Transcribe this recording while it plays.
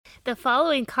The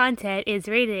following content is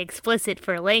rated explicit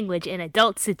for language in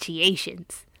adult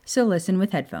situations. So listen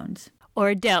with headphones.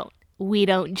 Or don't. We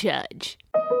don't judge.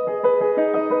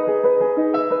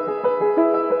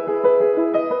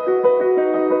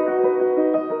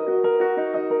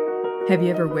 Have you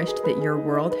ever wished that your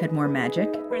world had more magic?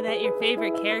 Or that your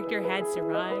favorite character had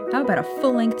survived? How about a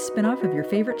full-length spin-off of your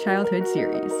favorite childhood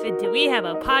series? Then do we have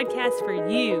a podcast for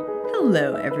you?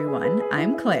 Hello, everyone.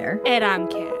 I'm Claire. And I'm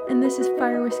Kat. And this is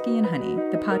Fire, Whiskey, and Honey,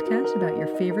 the podcast about your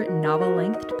favorite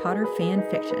novel-length Potter fan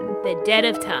fiction. The Dead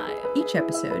of Time. Each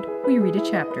episode, we read a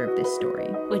chapter of this story,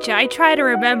 which I try to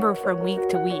remember from week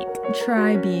to week.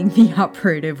 Try being the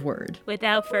operative word.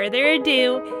 Without further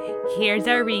ado, here's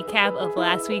our recap of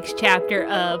last week's chapter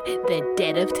of The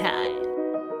Dead of Time.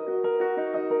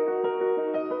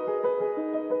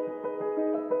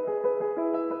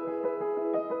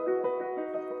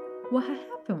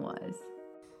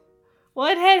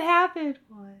 What had happened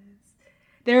was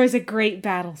there was a great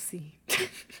battle scene.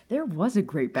 There was a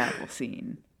great battle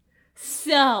scene.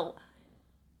 So,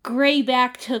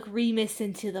 Greyback took Remus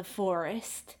into the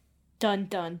forest. Dun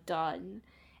dun dun.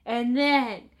 And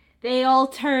then they all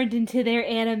turned into their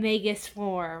animagus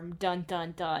form. Dun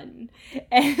dun dun.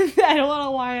 And I don't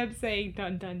know why I'm saying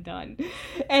dun dun dun.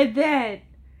 And then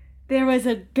there was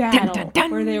a battle dun, dun,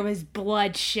 dun. Where there was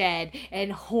bloodshed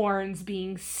and horns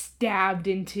being stabbed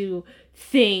into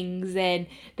things, and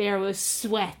there was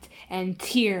sweat and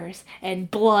tears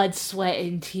and blood, sweat,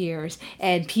 and tears,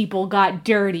 and people got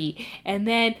dirty. And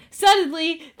then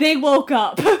suddenly they woke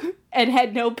up and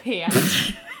had no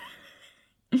pants.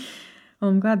 Well,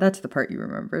 I'm glad that's the part you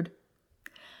remembered.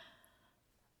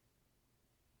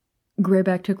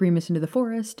 Greyback took Remus into the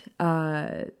forest.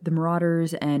 The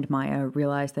Marauders and Maya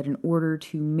realized that in order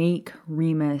to make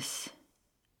Remus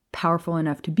powerful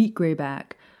enough to beat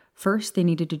Greyback, first they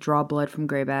needed to draw blood from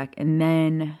Greyback, and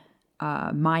then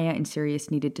Maya and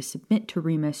Sirius needed to submit to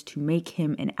Remus to make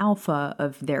him an alpha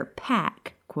of their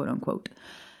pack, quote unquote,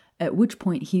 at which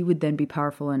point he would then be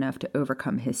powerful enough to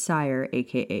overcome his sire,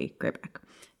 aka Greyback.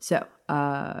 So,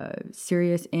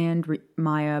 Sirius and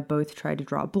Maya both tried to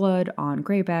draw blood on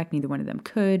Greyback. Neither one of them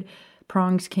could.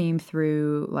 Prongs came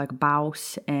through like a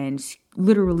bouse and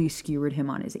literally skewered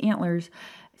him on his antlers.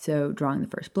 So, drawing the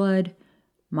first blood,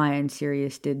 Maya and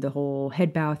Sirius did the whole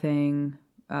head bow thing.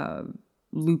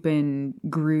 Lupin's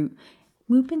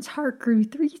heart grew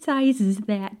 3 sizes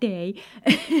that day.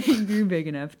 He grew big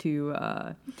enough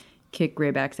to kick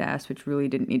Greyback's ass, which really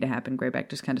didn't need to happen. Greyback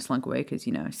just kind of slunk away because,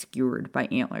 skewered by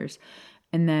antlers.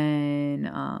 And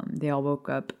then they all woke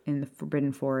up in the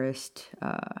Forbidden Forest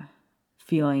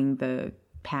feeling the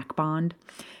pack bond.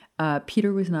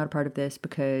 Peter was not a part of this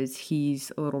because he's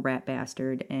a little rat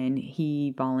bastard and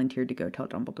he volunteered to go tell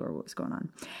Dumbledore what was going on.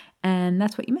 And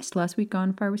that's what you missed last week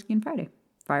on Fire, Whiskey, and Friday.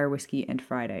 Fire, Whiskey, and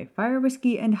Friday. Fire,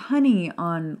 Whiskey, and Honey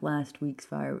on last week's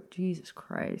Fire. Jesus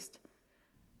Christ.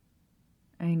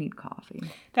 I need coffee.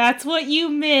 That's what you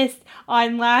missed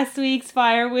on last week's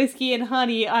Fire, Whiskey, and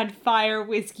Honey on Fire,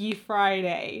 Whiskey,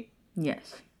 Friday.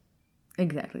 Yes.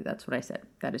 Exactly. That's what I said.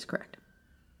 That is correct.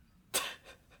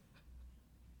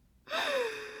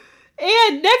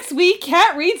 And next week,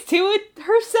 Kat reads to it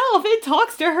herself and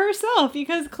talks to herself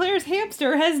because Claire's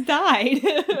hamster has died.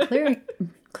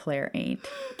 Claire ain't.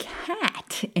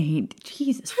 Kat ain't.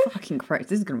 Jesus fucking Christ.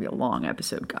 This is going to be a long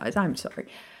episode, guys. I'm sorry.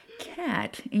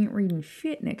 Kat ain't reading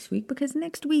shit next week because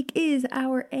next week is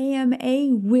our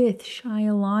AMA with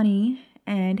Shyalani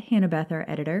and Hannah Beth, our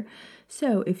editor.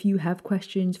 So if you have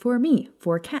questions for me,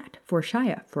 for Kat, for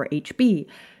Shia, for HB,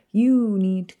 you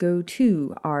need to go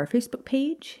to our Facebook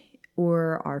page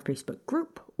or our Facebook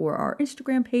group or our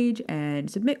Instagram page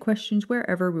and submit questions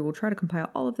wherever. We will try to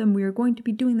compile all of them. We are going to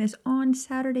be doing this on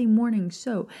Saturday morning.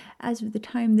 So as of the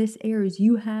time this airs,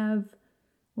 you have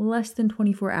less than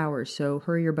 24 hours, so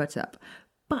hurry your butts up.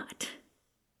 But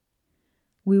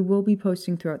we will be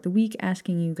posting throughout the week,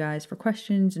 asking you guys for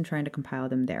questions and trying to compile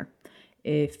them there.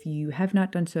 If you have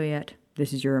not done so yet,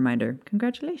 this is your reminder.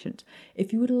 Congratulations.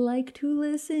 If you would like to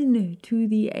listen to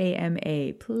the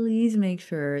AMA, please make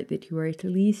sure that you are at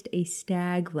least a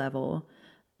stag level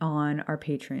on our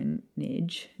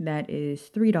patronage. That is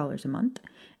 $3 a month,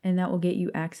 and that will get you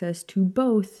access to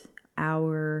both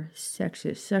our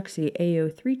sexy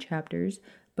AO3 chapters,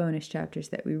 bonus chapters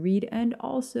that we read, and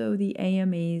also the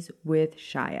AMAs with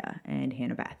Shia and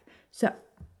Hannah Beth. So,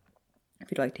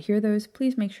 if you'd like to hear those,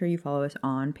 please make sure you follow us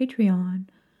on Patreon.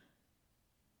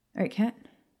 All right, Kat,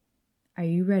 are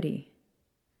you ready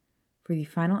for the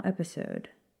final episode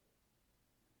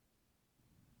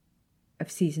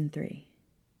of Season 3?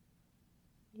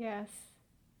 Yes.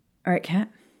 All right, Kat,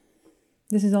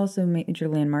 This is also a major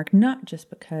landmark, not just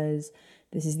because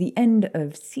this is the end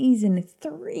of season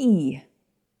 3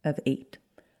 of 8,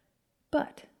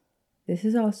 but this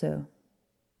is also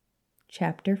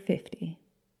chapter 50.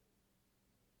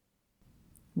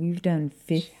 We've done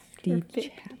 50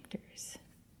 chapters.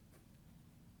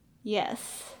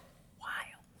 Yes.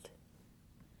 Wild.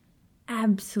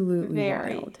 Absolutely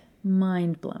Very. wild.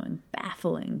 Mind-blowing,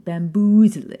 baffling,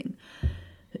 bamboozling.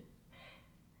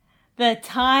 The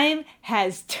time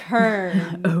has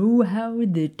turned. Oh, how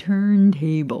the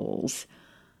turntables.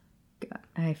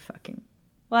 God,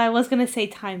 Well, I was going to say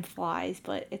time flies,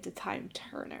 but it's a time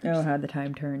turner. Oh, how the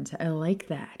time turns. I like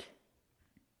that.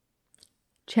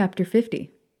 Chapter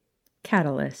 50.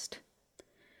 Catalyst.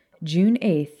 June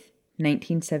 8th,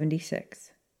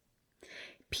 1976.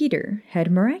 Peter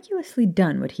had miraculously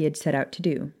done what he had set out to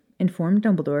do. Informed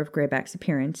Dumbledore of Greyback's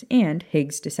appearance and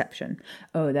Higgs' deception.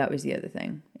 Oh, that was the other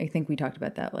thing. I think we talked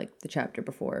about that like the chapter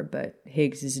before, but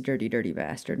Higgs is a dirty, dirty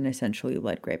bastard and essentially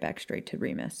led Greyback straight to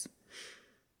Remus.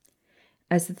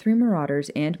 As the three Marauders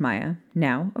and Maya,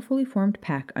 now a fully formed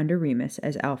pack under Remus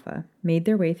as Alpha, made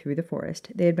their way through the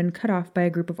forest, they had been cut off by a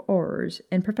group of Aurors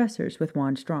and professors with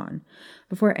wands drawn.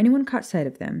 Before anyone caught sight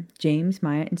of them, James,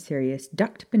 Maya, and Sirius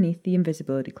ducked beneath the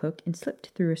invisibility cloak and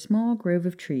slipped through a small grove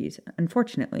of trees,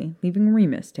 unfortunately leaving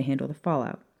Remus to handle the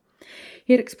fallout.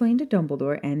 He had explained to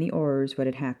Dumbledore and the Aurors what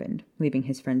had happened, leaving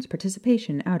his friend's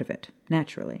participation out of it,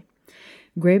 naturally.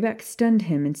 Greyback stunned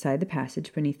him inside the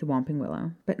passage beneath the Whomping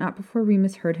Willow, but not before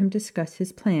Remus heard him discuss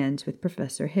his plans with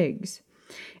Professor Higgs.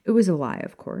 It was a lie,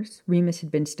 of course. Remus had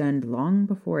been stunned long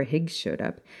before Higgs showed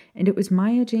up, and it was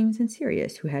Maya, James, and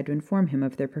Sirius who had to inform him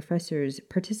of their professor's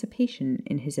participation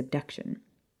in his abduction.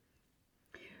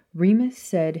 Remus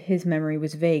said his memory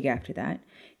was vague after that.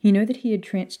 He knew that he had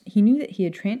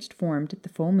transformed at the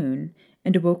full moon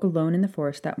and awoke alone in the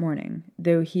forest that morning,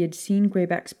 though he had seen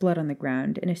Greyback's blood on the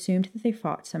ground and assumed that they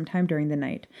fought sometime during the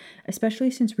night,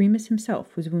 especially since Remus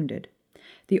himself was wounded.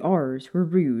 The Aurors were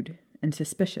rude and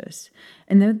suspicious,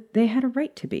 and though they had a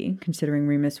right to be, considering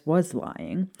Remus was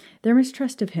lying, their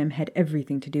mistrust of him had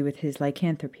everything to do with his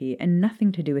lycanthropy and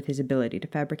nothing to do with his ability to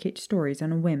fabricate stories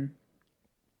on a whim.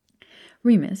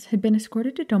 Remus had been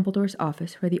escorted to Dumbledore's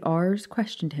office where the Aurors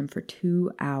questioned him for 2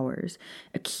 hours,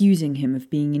 accusing him of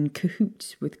being in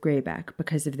cahoots with Greyback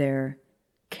because of their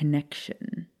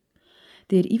connection.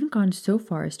 They had even gone so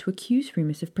far as to accuse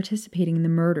Remus of participating in the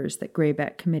murders that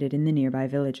Greyback committed in the nearby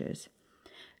villages.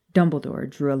 Dumbledore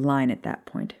drew a line at that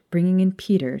point, bringing in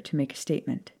Peter to make a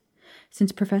statement.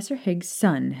 Since Professor Higgs'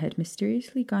 son had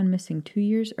mysteriously gone missing 2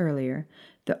 years earlier,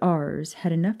 the Aurors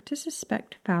had enough to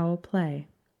suspect foul play.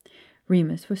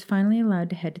 Remus was finally allowed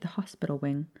to head to the hospital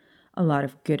wing. A lot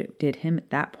of good it did him at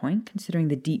that point, considering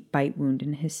the deep bite wound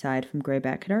in his side from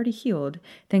Greyback had already healed,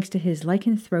 thanks to his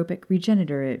lycanthropic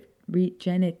regenerative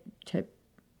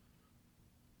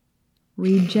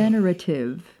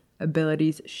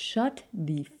abilities. Shut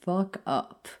the fuck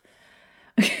up.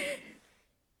 If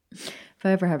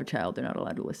I ever have a child, they're not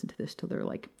allowed to listen to this till they're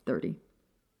like 30.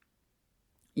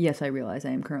 Yes, I realize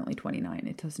I am currently 29.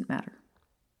 It doesn't matter.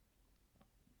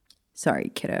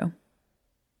 Sorry, kiddo.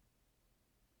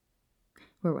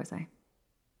 Where was I?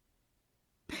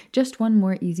 Just one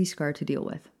more easy scar to deal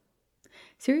with.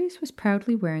 Sirius was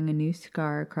proudly wearing a new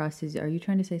scar across his... Are you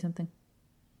trying to say something?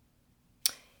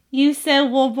 You said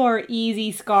one more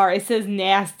easy scar. It says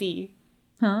nasty.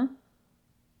 Huh?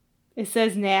 It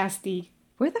says nasty.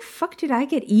 Where the fuck did I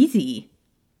get easy?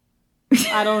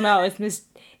 I don't know. It's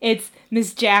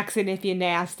Miss Jackson if you're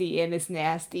nasty, and it's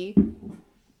nasty.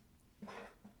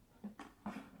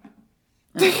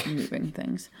 Moving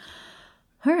things.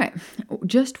 All right,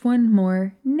 just one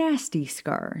more nasty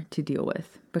scar to deal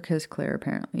with, because Claire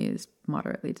apparently is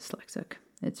moderately dyslexic.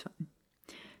 It's fine.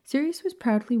 Sirius was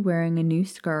proudly wearing a new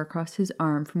scar across his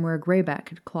arm from where Greyback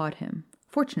had clawed him.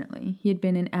 Fortunately, he had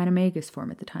been in animagus form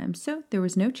at the time, so there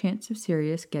was no chance of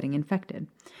Sirius getting infected.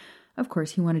 Of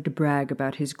course, he wanted to brag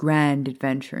about his grand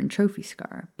adventure and trophy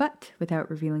scar, but without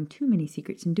revealing too many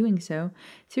secrets in doing so,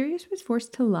 Sirius was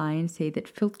forced to lie and say that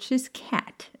Filch's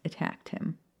cat attacked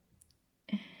him.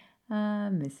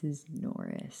 Mrs.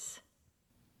 Norris.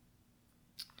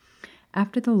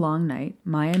 After the long night,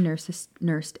 Maya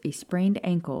nursed a sprained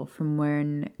ankle from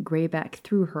when Greyback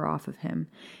threw her off of him,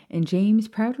 and James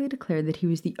proudly declared that he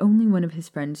was the only one of his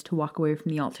friends to walk away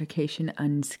from the altercation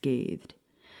unscathed.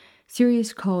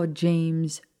 Sirius called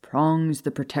James Prongs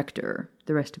the Protector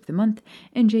the rest of the month,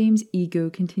 and James' ego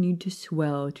continued to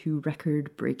swell to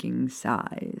record-breaking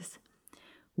size.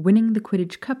 Winning the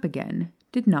Quidditch Cup again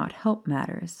did not help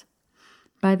matters.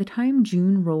 By the time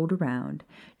June rolled around,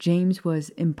 James was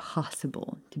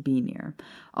impossible to be near,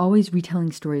 always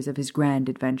retelling stories of his grand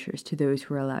adventures to those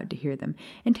who were allowed to hear them,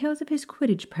 and tales of his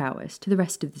Quidditch prowess to the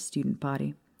rest of the student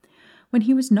body. When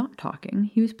he was not talking,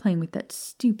 he was playing with that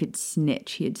stupid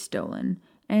snitch he had stolen,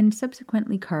 and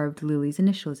subsequently carved Lily's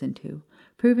initials into,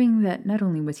 proving that not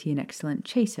only was he an excellent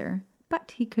chaser,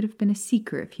 but he could have been a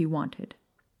seeker if he wanted.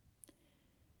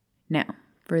 Now,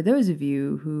 for those of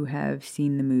you who have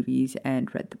seen the movies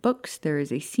and read the books, there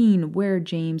is a scene where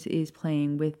James is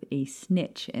playing with a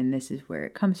snitch, and this is where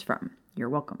it comes from. You're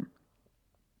welcome.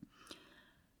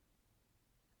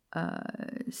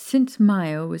 Since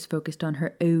Maya was focused on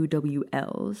her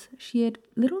OWLs, she had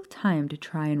little time to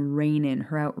try and rein in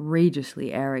her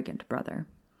outrageously arrogant brother.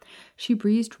 She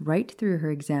breezed right through her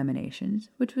examinations,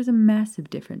 which was a massive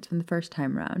difference from the first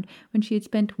time round, when she had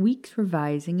spent weeks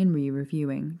revising and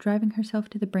re-reviewing, driving herself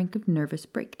to the brink of nervous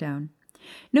breakdown.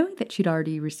 Knowing that she'd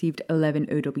already received 11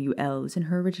 OWLs in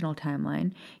her original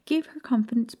timeline gave her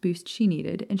confidence boost she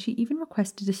needed, and she even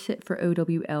requested to sit for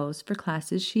OWLs for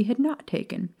classes she had not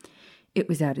taken. It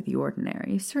was out of the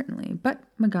ordinary, certainly, but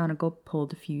McGonagall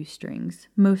pulled a few strings,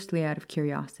 mostly out of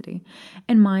curiosity,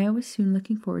 and Maya was soon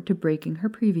looking forward to breaking her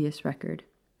previous record.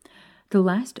 The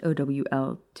last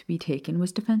OWL to be taken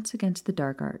was Defense Against the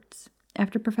Dark Arts.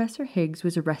 After Professor Higgs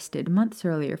was arrested months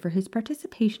earlier for his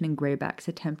participation in Greyback's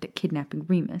attempt at kidnapping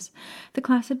Remus, the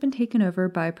class had been taken over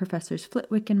by Professors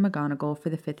Flitwick and McGonagall for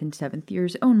the 5th and 7th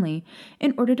years only,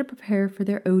 in order to prepare for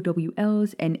their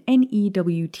OWLs and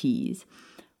NEWTs,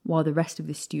 while the rest of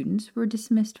the students were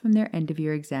dismissed from their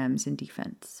end-of-year exams in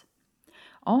defense.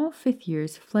 All 5th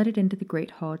years flooded into the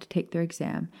Great Hall to take their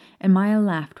exam, and Maya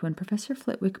laughed when Professor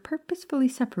Flitwick purposefully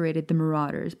separated the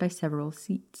marauders by several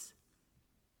seats.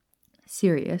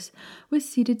 Sirius was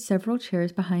seated several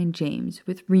chairs behind James,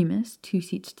 with Remus 2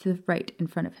 seats to the right in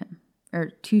front of him.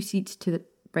 2 seats to the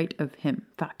right of him.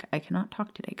 Fuck, I cannot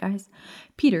talk today, guys.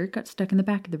 Peter got stuck in the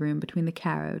back of the room between the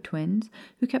Caro twins,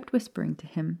 who kept whispering to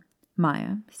him.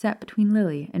 Maya sat between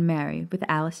Lily and Mary, with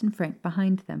Alice and Frank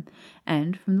behind them,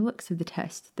 and, from the looks of the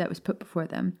test that was put before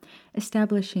them,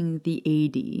 establishing the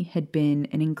AD had been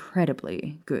an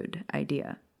incredibly good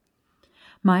idea.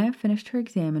 Maya finished her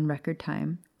exam in record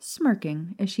time,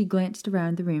 smirking as she glanced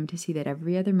around the room to see that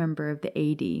every other member of the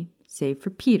AD, save for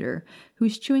Peter, who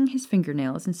was chewing his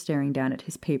fingernails and staring down at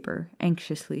his paper,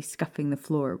 anxiously scuffing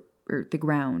the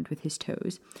ground with his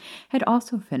toes, had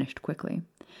also finished quickly.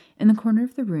 In the corner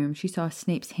of the room, she saw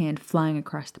Snape's hand flying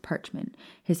across the parchment,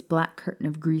 his black curtain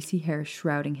of greasy hair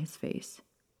shrouding his face.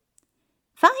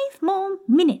 5 more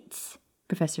minutes,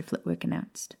 Professor Flitwick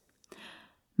announced.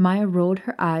 Maya rolled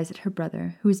her eyes at her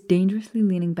brother, who was dangerously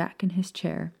leaning back in his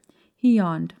chair. He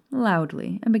yawned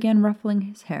loudly and began ruffling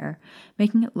his hair,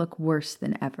 making it look worse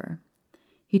than ever.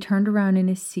 He turned around in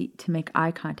his seat to make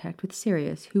eye contact with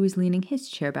Sirius, who was leaning his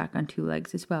chair back on 2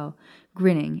 legs as well,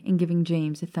 grinning and giving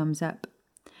James a thumbs up.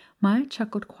 Maya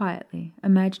chuckled quietly,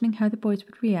 imagining how the boys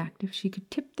would react if she could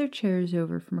tip their chairs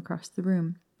over from across the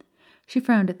room. She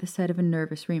frowned at the sight of a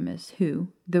nervous Remus, who,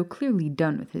 though clearly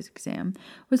done with his exam,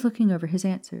 was looking over his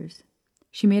answers.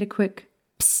 She made a quick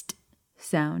psst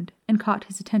sound and caught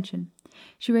his attention.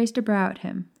 She raised a brow at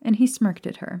him, and he smirked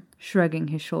at her, shrugging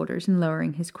his shoulders and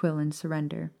lowering his quill in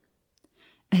surrender.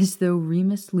 As though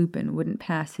Remus Lupin wouldn't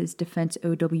pass his defense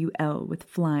OWL with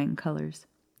flying colors.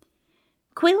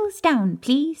 Quills down,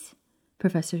 please,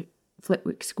 Professor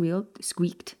Flitwick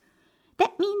squeaked.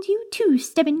 That means you too,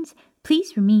 Stebbins.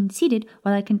 Please remain seated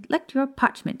while I collect your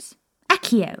parchments.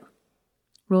 Accio!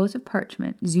 Rolls of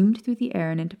parchment zoomed through the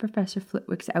air and into Professor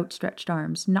Flitwick's outstretched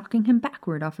arms, knocking him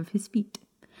backward off of his feet.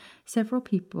 Several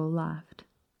people laughed.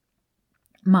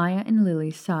 Maya and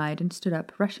Lily sighed and stood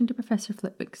up, rushing to Professor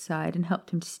Flitwick's side and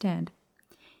helped him to stand.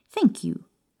 Thank you,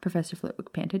 Professor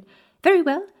Flitwick panted. Very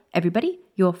well, everybody,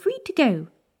 you're free to go.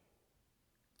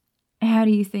 How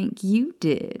do you think you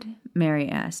did? Mary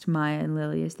asked Maya and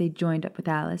Lily as they joined up with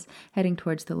Alice, heading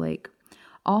towards the lake.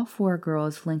 All 4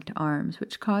 girls linked arms,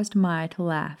 which caused Maya to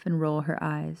laugh and roll her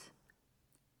eyes.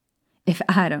 If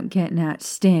I don't get an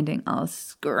outstanding, I'll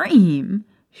scream,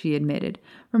 she admitted,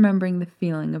 remembering the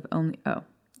feeling of only... Oh,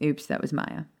 oops, that was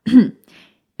Maya.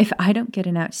 If I don't get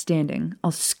an outstanding,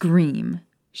 I'll scream,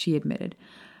 she admitted,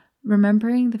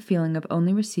 remembering the feeling of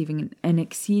only receiving an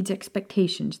exceeds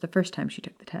expectations the first time she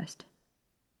took the test.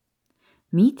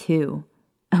 Me too.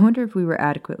 I wonder if we were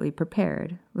adequately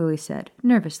prepared, Lily said,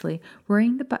 nervously,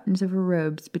 worrying the buttons of her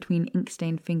robes between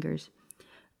ink-stained fingers.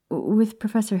 With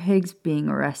Professor Higgs being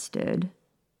arrested.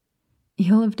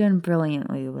 You'll have done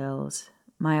brilliantly, Lils,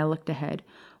 Maya looked ahead,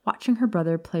 watching her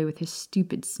brother play with his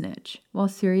stupid snitch, while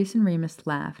Sirius and Remus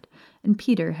laughed, and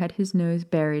Peter had his nose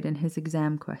buried in his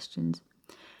exam questions.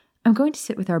 "I'm going to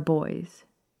sit with our boys,"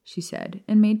 she said,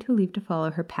 and made to leave to follow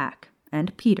her pack,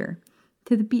 and Peter,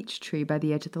 to the beech tree by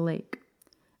the edge of the lake.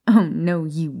 "Oh, no,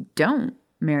 you don't,"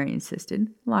 Mary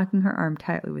insisted, locking her arm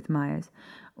tightly with Maya's.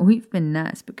 "We've been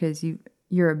nice because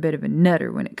you're a bit of a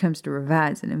nutter when it comes to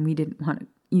revising, and we didn't want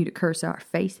you to curse our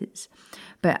faces.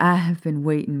 But I have been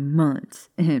waiting months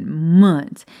and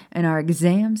months, and our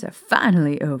exams are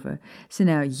finally over. So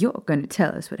now you're going to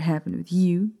tell us what happened with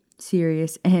you,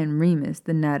 Sirius, and Remus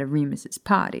the night of Remus's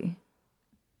party."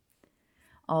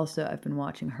 Also, I've been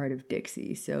watching Heart of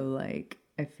Dixie, so,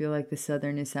 I feel like the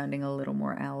Southern is sounding a little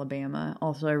more Alabama.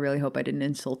 Also, I really hope I didn't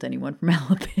insult anyone from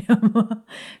Alabama,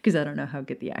 because I don't know how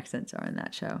good the accents are in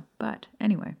that show. But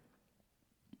anyway.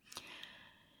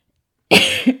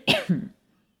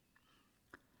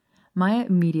 Maya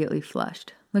immediately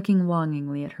flushed, looking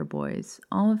longingly at her boys,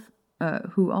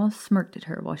 who all smirked at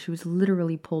her while she was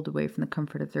literally pulled away from the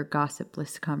comfort of their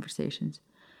gossipless conversations.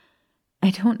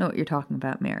 "I don't know what you're talking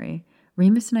about, Mary.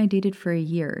 Remus and I dated for a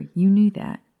year. You knew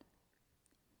that."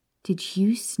 "Did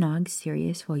you snog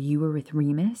Sirius while you were with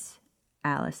Remus?"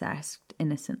 Alice asked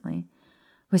innocently.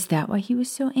 "Was that why he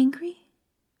was so angry?"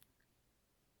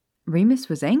 "Remus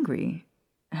was angry?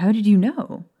 How did you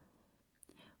know?"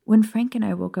 "When Frank and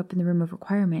I woke up in the room of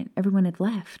requirement, everyone had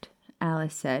left,"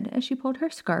 Alice said as she pulled her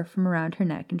scarf from around her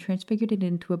neck and transfigured it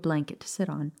into a blanket to sit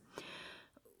on.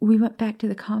 "We went back to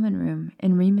the common room,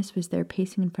 and Remus was there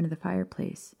pacing in front of the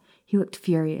fireplace. He looked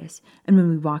furious, and when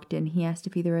we walked in, he asked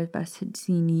if either of us had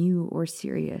seen you or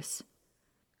Sirius."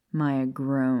 Maya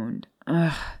groaned.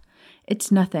 "Ugh,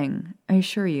 it's nothing, I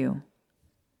assure you."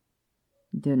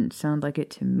 "Didn't sound like it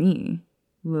to me,"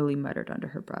 Lily muttered under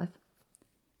her breath.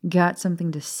 "Got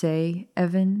something to say,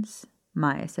 Evans?"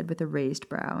 Maya said with a raised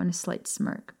brow and a slight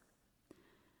smirk.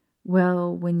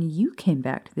 "Well, when you came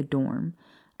back to the dorm,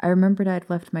 I remembered I'd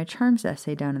left my charms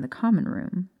essay down in the common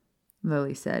room,"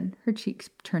 Lily said, her cheeks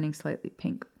turning slightly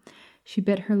pink. She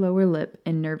bit her lower lip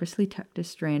and nervously tucked a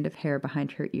strand of hair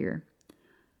behind her ear.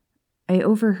 "I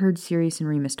overheard Sirius and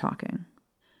Remus talking."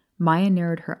 Maya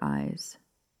narrowed her eyes.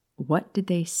 "What did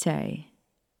they say?"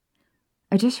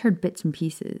 "I just heard bits and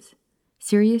pieces.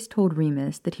 Sirius told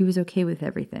Remus that he was okay with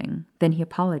everything. Then he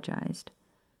apologized."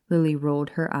 Lily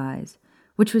rolled her eyes,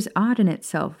 which was odd in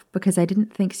itself because I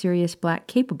didn't think Sirius Black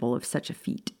capable of such a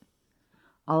feat.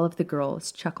 All of the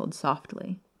girls chuckled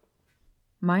softly.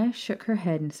 Maya shook her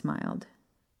head and smiled.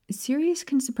 "Sirius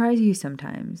can surprise you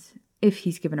sometimes. If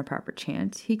he's given a proper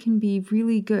chance, he can be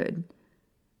really good."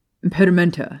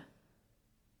 "Impedimenta!"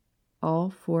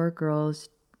 All 4 girls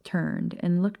turned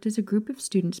and looked as a group of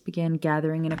students began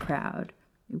gathering in a crowd.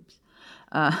 Oops.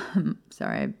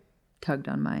 Sorry, I tugged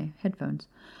on my headphones.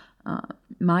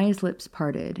 Maya's lips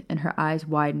parted and her eyes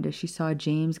widened as she saw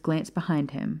James glance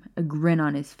behind him, a grin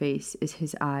on his face as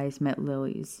his eyes met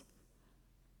Lily's.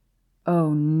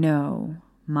 "Oh no,"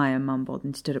 Maya mumbled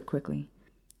and stood up quickly.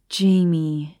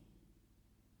 "Jamie."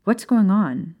 "What's going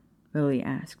on?" Lily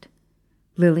asked.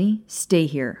 "Lily, stay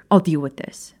here. I'll deal with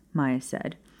this," Maya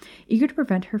said, eager to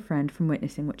prevent her friend from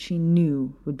witnessing what she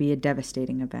knew would be a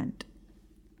devastating event.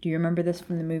 Do you remember this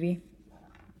from the movie?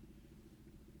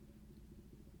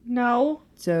 No.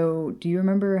 So, do you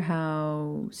remember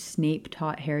how Snape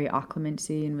taught Harry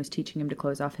occlumency and was teaching him to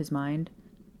close off his mind?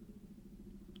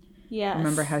 Yes.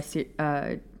 Remember how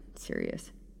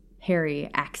Sirius Harry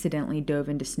accidentally dove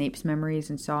into Snape's memories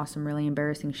and saw some really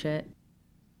embarrassing shit?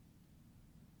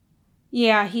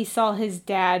 Yeah, he saw his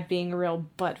dad being a real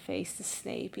butt-face to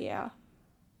Snape, yeah.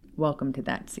 Welcome to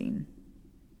that scene.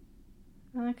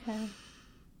 Okay.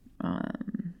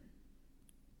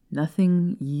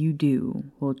 Nothing you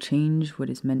do will change what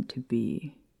is meant to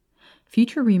be.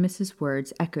 Future Remus's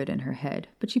words echoed in her head,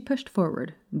 but she pushed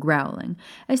forward, growling,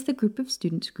 as the group of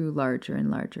students grew larger and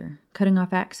larger, cutting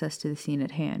off access to the scene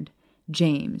at hand.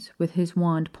 James, with his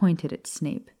wand pointed at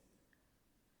Snape.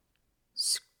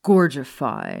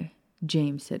 "Scourgify,"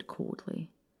 James said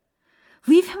coldly.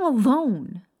 "Leave him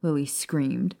alone," Lily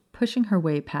screamed, pushing her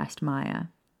way past Maya.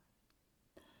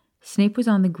 Snape was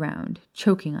on the ground,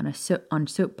 choking on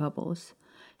soap bubbles.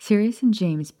 Sirius and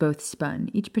James both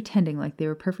spun, each pretending like they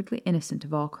were perfectly innocent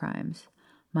of all crimes.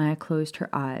 Maya closed her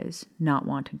eyes, not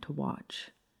wanting to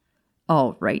watch.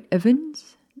 "All right,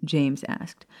 Evans?" James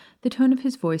asked, the tone of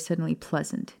his voice suddenly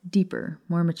pleasant, deeper,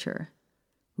 more mature.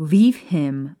 "Leave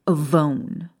him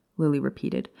alone," Lily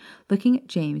repeated, looking at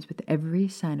James with every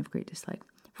sign of great dislike.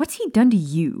 "What's he done to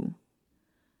you?"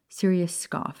 Sirius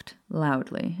scoffed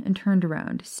loudly and turned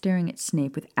around, staring at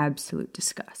Snape with absolute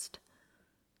disgust.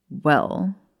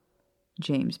 Well,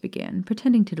 James began,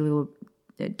 pretending to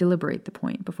deliberate the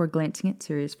point before glancing at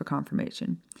Sirius for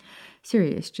confirmation.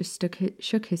 Sirius just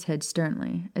shook his head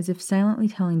sternly, as if silently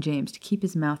telling James to keep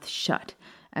his mouth shut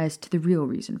as to the real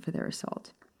reason for their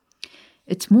assault.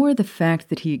 It's more the fact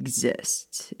that he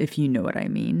exists, if you know what I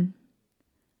mean.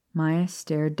 Maya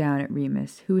stared down at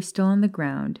Remus, who was still on the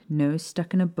ground, nose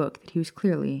stuck in a book that he was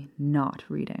clearly not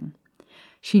reading.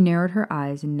 She narrowed her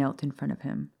eyes and knelt in front of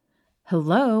him.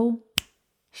 "Hello?"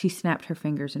 She snapped her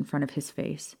fingers in front of his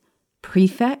face.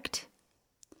 "Prefect?"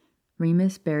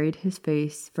 Remus buried his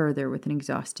face further with an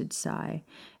exhausted sigh,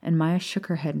 and Maya shook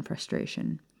her head in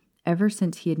frustration. Ever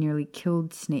since he had nearly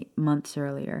killed Snape months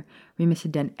earlier, Remus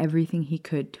had done everything he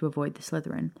could to avoid the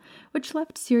Slytherin, which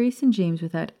left Sirius and James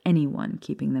without anyone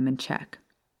keeping them in check.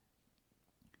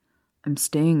 "I'm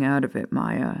staying out of it,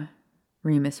 Maya,"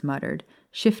 Remus muttered,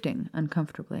 shifting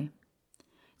uncomfortably.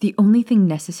 "The only thing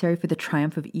necessary for the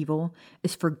triumph of evil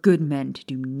is for good men to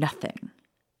do nothing,"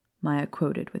 Maya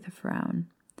quoted with a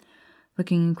frown.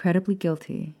 Looking incredibly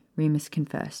guilty, Remus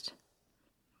confessed.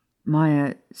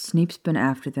 "Maya, Snape's been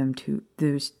after them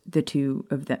the two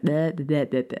of them.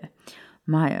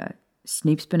 Maya,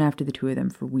 Snape's been after the two of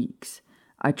them for weeks.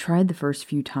 I tried the first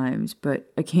few times,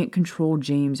 but I can't control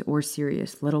James or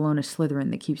Sirius, let alone a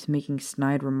Slytherin that keeps making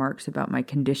snide remarks about my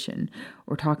condition,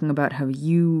 or talking about how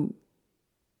you..."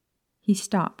 He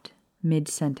stopped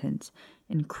mid-sentence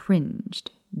and cringed,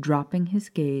 dropping his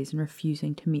gaze and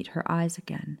refusing to meet her eyes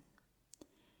again.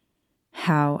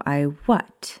 "How I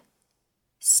what?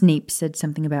 Snape said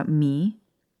something about me?"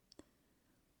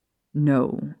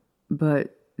 "No,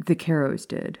 but the Carrows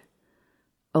did.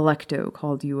 Alecto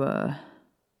called you a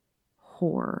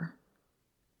whore,"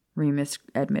 Remus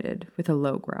admitted with a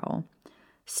low growl.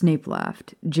 Snape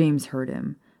laughed. James heard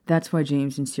him. That's why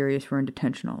James and Sirius were in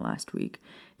detention all last week.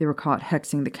 They were caught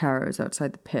hexing the Carrows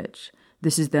outside the pitch.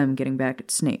 This is them getting back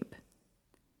at Snape.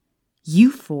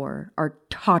 "You four are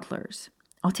toddlers.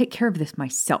 I'll take care of this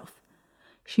myself."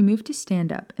 She moved to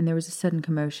stand up, and there was a sudden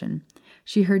commotion.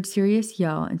 She heard Sirius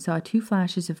yell and saw 2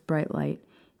 flashes of bright light.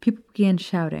 People began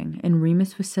shouting, and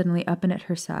Remus was suddenly up and at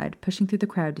her side, pushing through the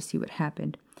crowd to see what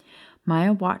happened.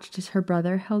 Maya watched as her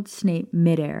brother held Snape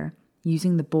midair,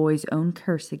 using the boy's own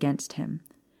curse against him.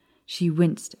 She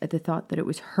winced at the thought that it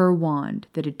was her wand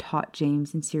that had taught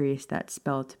James and Sirius that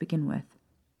spell to begin with.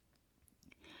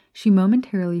 She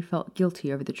momentarily felt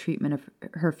guilty over the treatment of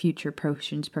her future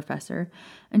potions professor,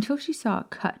 until she saw a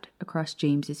cut across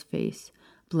James's face,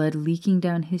 blood leaking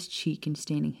down his cheek and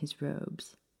staining his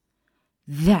robes.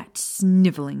 "That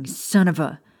sniveling son of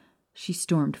a..." She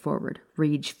stormed forward,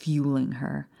 rage fueling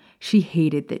her. She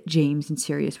hated that James and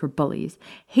Sirius were bullies,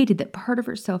 hated that part of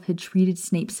herself had treated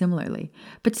Snape similarly,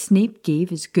 but Snape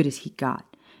gave as good as he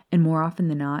got, and more often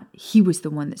than not, he was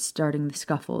the one that's starting the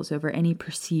scuffles over any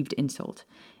perceived insult.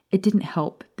 It didn't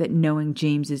help that knowing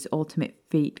James's ultimate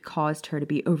fate caused her to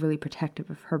be overly protective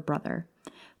of her brother.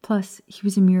 Plus, he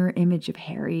was a mirror image of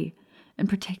Harry, and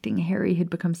protecting Harry had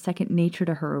become second nature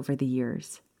to her over the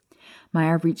years.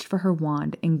 Maya reached for her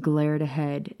wand and glared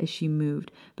ahead as she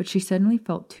moved, but she suddenly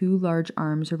felt 2 large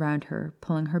arms around her,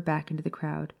 pulling her back into the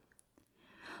crowd.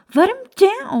 "Let him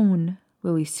down!"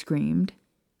 Lily screamed.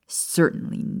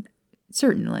 Certainly,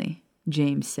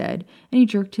 James said, and he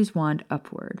jerked his wand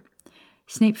upward.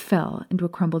 Snape fell into a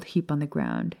crumbled heap on the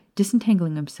ground.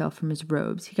 Disentangling himself from his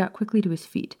robes, he got quickly to his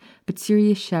feet, but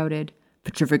Sirius shouted,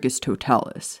 "Petrificus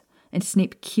totalis," and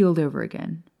Snape keeled over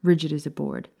again, rigid as a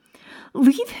board.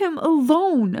 "Leave him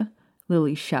alone!"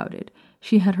 Lily shouted.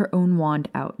 She had her own wand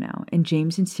out now, and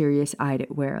James and Sirius eyed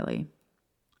it warily.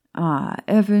 "Ah,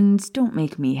 Evans, don't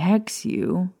make me hex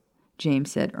you,"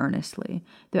 James said earnestly,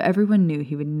 though everyone knew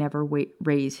he would never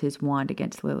raise his wand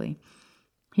against Lily.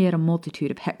 He had a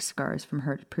multitude of hex scars from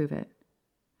her to prove it.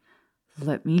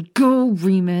 "Let me go,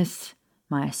 Remus,"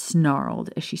 Maya snarled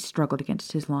as she struggled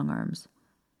against his long arms.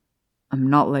 "I'm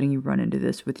not letting you run into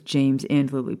this with James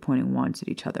and Lily pointing wands at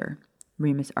each other,"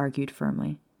 Remus argued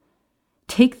firmly.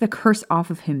 "Take the curse off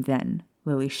of him then,"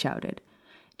 Lily shouted.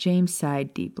 James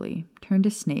sighed deeply, turned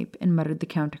to Snape, and muttered the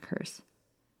counter curse.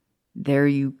 "There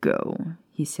you go,"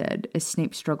 he said as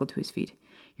Snape struggled to his feet.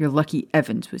 "You're lucky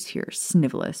Evans was here,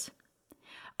 Snivellus."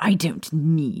 "I don't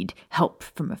need help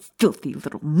from a filthy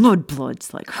little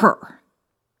mudbloods like her."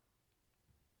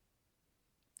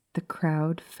 The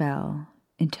crowd fell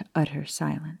into utter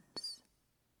silence.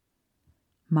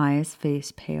 Maya's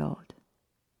face paled.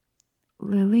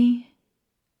 "Lily?"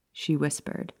 she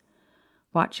whispered,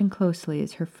 watching closely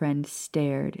as her friend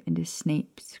stared into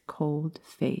Snape's cold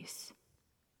face.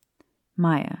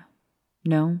 Maya,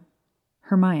 no,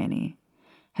 Hermione,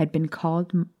 had been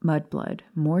called Mudblood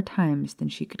more times than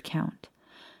she could count.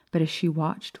 But as she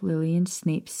watched Lily and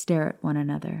Snape stare at one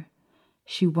another,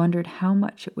 she wondered how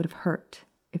much it would have hurt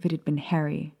if it had been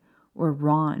Harry or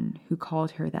Ron who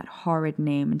called her that horrid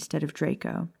name instead of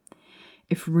Draco.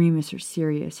 If Remus or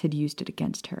Sirius had used it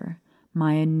against her,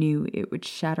 Maya knew it would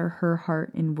shatter her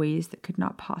heart in ways that could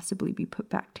not possibly be put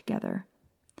back together.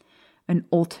 An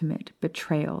ultimate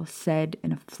betrayal said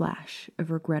in a flash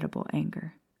of regrettable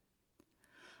anger.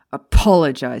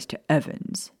 "Apologize to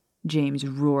Evans," James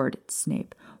roared at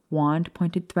Snape, wand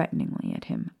pointed threateningly at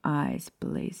him, eyes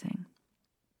blazing.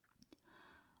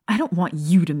 "I don't want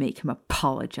you to make him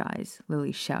apologize,"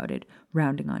 Lily shouted,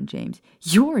 rounding on James.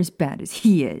 "You're as bad as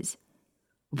he is."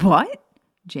 "What?"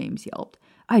 James yelped.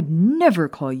 "I'd never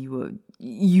call you a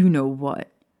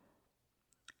you-know-what."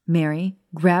 "Mary,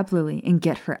 grab Lily and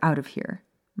get her out of here,"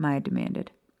 Maya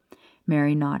demanded.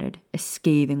 Mary nodded, a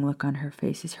scathing look on her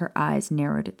face as her eyes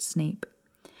narrowed at Snape.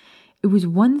 It was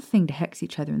one thing to hex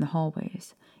each other in the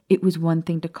hallways. It was one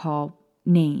thing to call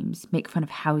names, make fun of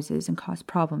houses, and cause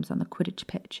problems on the Quidditch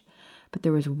pitch. But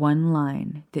there was one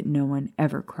line that no one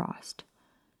ever crossed.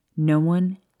 No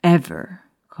one ever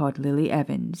called Lily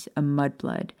Evans a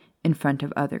mudblood in front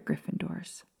of other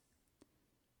Gryffindors.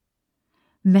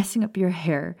 Messing up your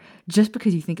hair just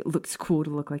because you think it looks cool to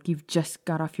look like you've just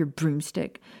got off your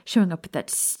broomstick, showing up with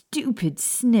that stupid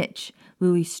snitch.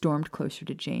 Lily stormed closer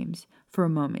to James. For a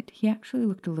moment, he actually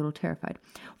looked a little terrified.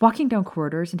 Walking down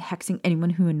corridors and hexing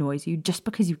anyone who annoys you just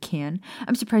because you can.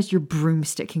 I'm surprised your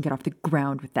broomstick can get off the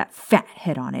ground with that fat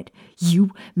head on it.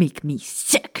 You make me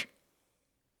sick.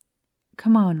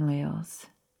 Come on, Lales.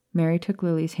 Mary took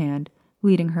Lily's hand,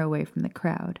 leading her away from the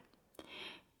crowd.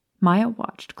 Maya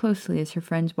watched closely as her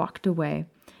friends walked away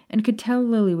and could tell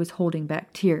Lily was holding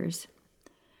back tears.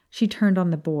 She turned on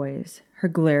the boys, her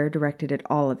glare directed at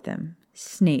all of them,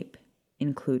 Snape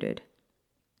included.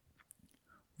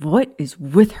 "What is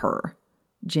with her?"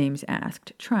 James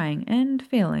asked, trying and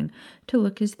failing to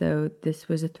look as though this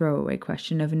was a throwaway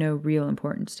question of no real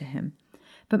importance to him.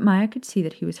 But Maya could see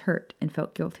that he was hurt and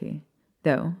felt guilty,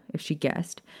 though, if she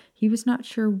guessed, he was not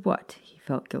sure what he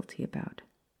felt guilty about.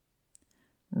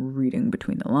 "Reading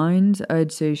between the lines,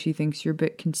 I'd say she thinks you're a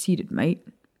bit conceited, mate,"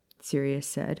 Sirius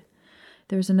said.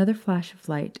 There was another flash of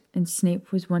light, and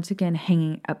Snape was once again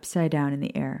hanging upside down in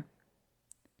the air.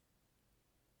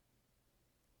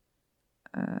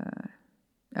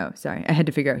 Sorry, I had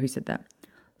to figure out who said that.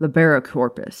 "Libera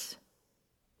corpus."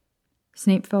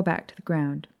 Snape fell back to the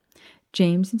ground.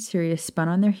 James and Sirius spun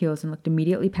on their heels and looked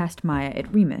immediately past Maya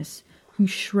at Remus, who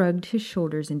shrugged his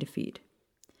shoulders in defeat.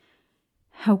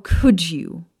 "How could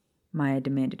you?" Maya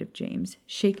demanded of James,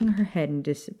 shaking her head in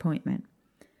disappointment.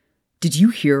 "Did you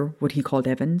hear what he called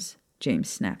Evans?" James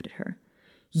snapped at her.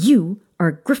 "You are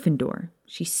a Gryffindor,"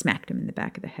 she smacked him in the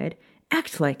back of the head.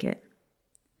 "Act like it."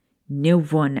 "No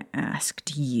one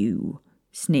asked you,"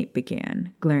 Snape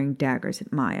began, glaring daggers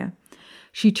at Maya.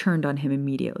 She turned on him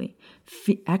immediately,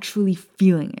 actually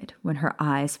feeling it when her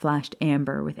eyes flashed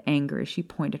amber with anger as she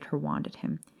pointed her wand at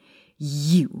him.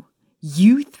 You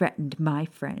threatened my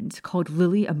friends, called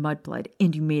Lily a mudblood,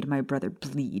 and you made my brother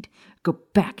bleed. Go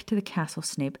back to the castle,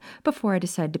 Snape, before I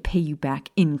decide to pay you back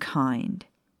in kind.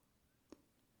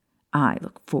 I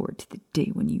look forward to the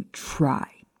day when you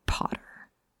try, Potter.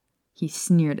 He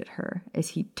sneered at her as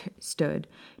he stood,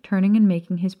 turning and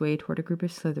making his way toward a group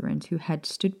of Slytherins who had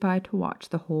stood by to watch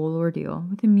the whole ordeal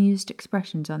with amused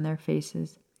expressions on their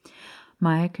faces.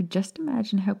 Maya could just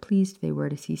imagine how pleased they were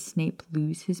to see Snape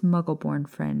lose his Muggle-born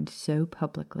friend so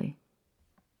publicly.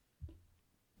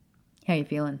 How you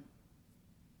feeling?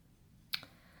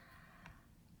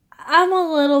 I'm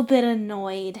a little bit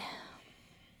annoyed.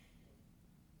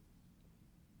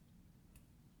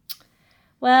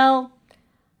 Well,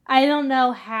 I don't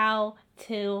know how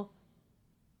to,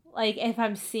 if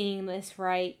I'm seeing this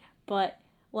right, but,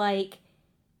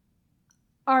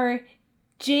 are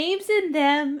James and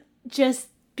them just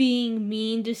being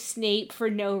mean to Snape for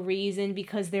no reason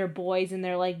because they're boys and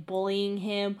they're, bullying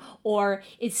him? Or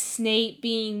is Snape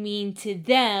being mean to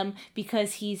them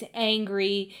because he's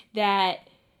angry that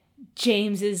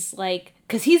James is,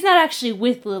 because he's not actually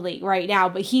with Lily right now,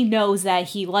 but he knows that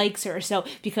he likes her. So,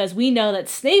 because we know that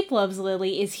Snape loves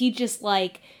Lily, is he just,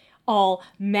 all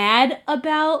mad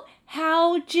about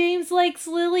how James likes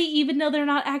Lily, even though they're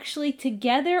not actually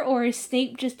together? Or is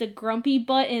Snape just a grumpy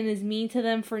butt and is mean to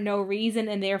them for no reason,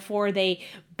 and therefore they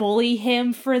bully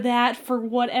him for that for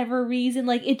whatever reason?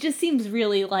 It just seems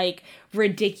really,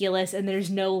 ridiculous, and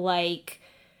there's no,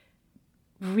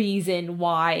 reason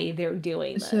why they're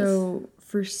doing this. So,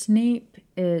 for Snape,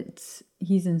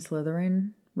 he's in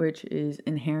Slytherin, which is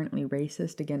inherently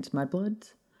racist against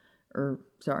mudbloods.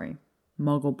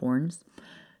 Muggleborns.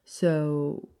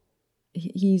 So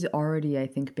he's already, I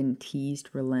think, been teased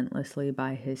relentlessly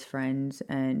by his friends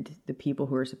and the people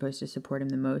who are supposed to support him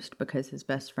the most because his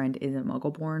best friend isn't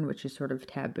Muggleborn, which is sort of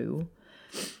taboo.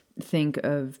 Think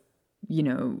of,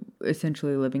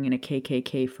 essentially living in a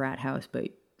KKK frat house, but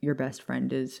your best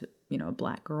friend is, a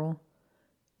black girl.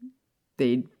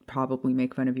 They'd probably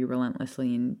make fun of you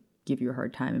relentlessly and give you a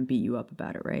hard time and beat you up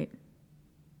about it, right?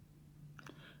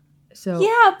 So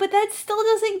yeah, but that still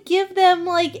doesn't give them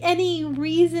like any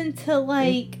reason to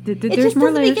like. There's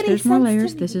more layers. There's more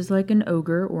layers. This is like an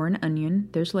ogre or an onion.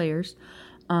 There's layers.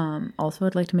 Also,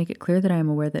 I'd like to make it clear that I am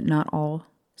aware that not all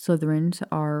Slytherins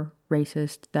are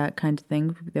racist, that kind of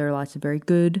thing. There are lots of very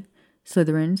good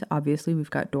Slytherins. Obviously, we've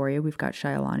got Doria, we've got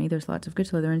Shyalani. There's lots of good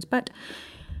Slytherins, but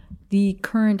the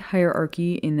current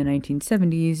hierarchy in the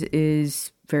 1970s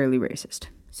is fairly racist.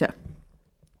 So,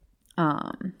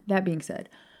 that being said,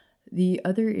 the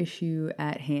other issue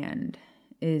at hand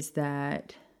is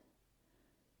that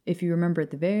if you remember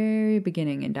at the very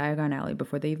beginning in Diagon Alley,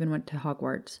 before they even went to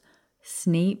Hogwarts,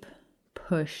 Snape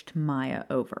pushed Maya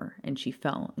over and she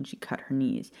fell and she cut her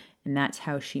knees. And that's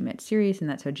how she met Sirius and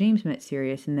that's how James met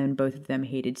Sirius. And then both of them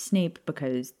hated Snape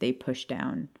because they pushed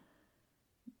down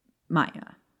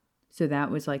Maya. So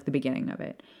that was like the beginning of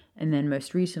it. And then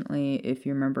most recently, if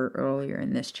you remember earlier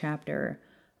in this chapter,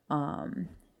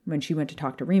 when she went to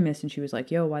talk to Remus and she was like,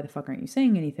 yo, why the fuck aren't you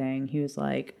saying anything? He was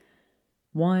like,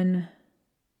 one,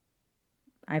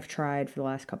 I've tried for the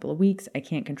last couple of weeks. I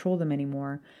can't control them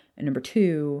anymore. And number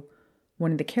two,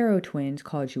 one of the Caro twins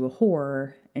called you a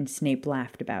whore and Snape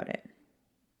laughed about it.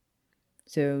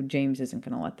 So James isn't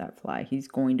going to let that fly. He's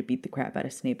going to beat the crap out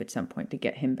of Snape at some point to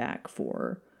get him back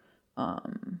for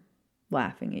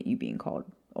laughing at you being called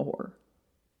a whore.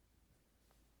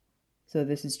 So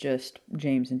this is just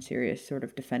James and Sirius sort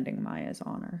of defending Maya's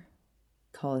honor.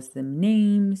 Calls them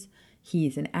names.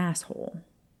 He's an asshole.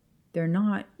 They're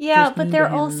not. Yeah, but they're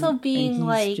also being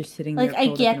like I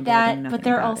get that, but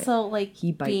they're also like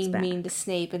being mean to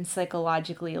Snape and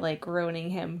psychologically like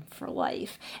ruining him for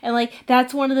life. And like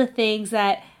that's one of the things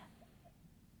that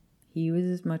he was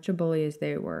as much a bully as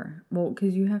they were. Well,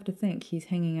 because you have to think he's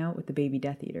hanging out with the baby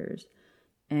Death Eaters.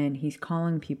 And he's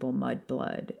calling people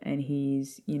mudblood. And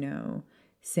he's,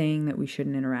 saying that we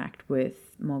shouldn't interact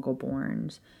with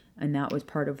Muggleborns. And that was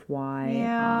part of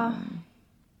why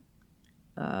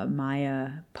Maya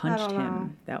punched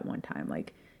him that one time.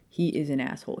 Like, he is an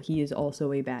asshole. He is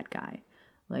also a bad guy.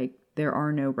 Like, there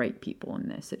are no right people in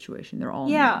this situation. They're all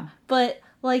mean. But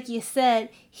like you said,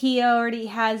 he already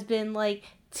has been, like,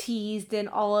 teased and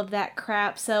all of that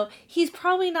crap, so he's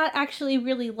probably not actually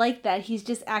really like that. He's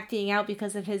just acting out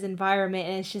because of his environment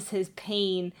and it's just his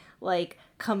pain like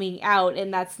coming out,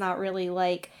 and that's not really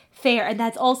like fair. And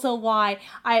that's also why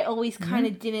I always kind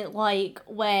of didn't like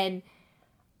when,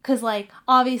 because like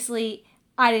obviously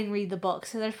I didn't read the book,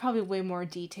 so there's probably way more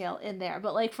detail in there,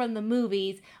 but like from the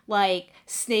movies, like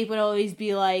Snape would always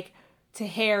be like to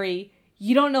Harry,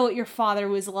 you don't know what your father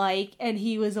was like, and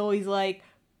he was always like,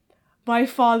 my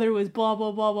father was blah,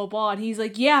 blah, blah, blah, blah. And he's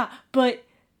like, yeah, but,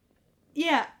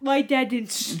 yeah, my dad didn't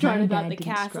strut about the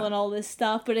castle and all this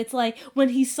stuff. But it's like, when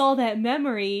he saw that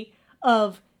memory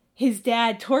of his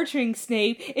dad torturing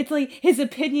Snape, it's like, his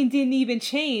opinion didn't even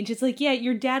change. It's like, yeah,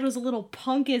 your dad was a little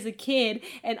punk as a kid,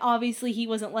 and obviously he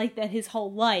wasn't like that his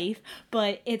whole life.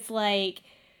 But it's like,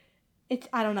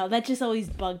 I don't know, that just always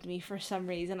bugged me for some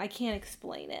reason. I can't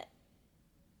explain it.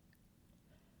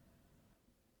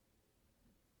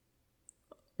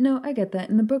 No, I get that.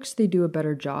 In the books, they do a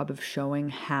better job of showing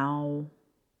how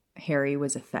Harry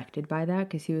was affected by that,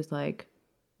 because he was like,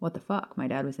 what the fuck? My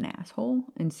dad was an asshole?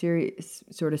 And Sirius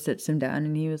sort of sits him down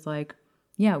and he was like,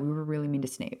 yeah, we were really mean to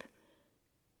Snape.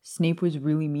 Snape was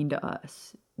really mean to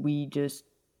us. We just,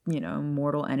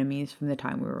 mortal enemies from the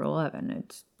time we were 11.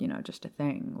 It's, just a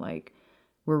thing. Like,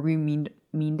 were we mean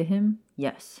to him?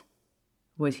 Yes.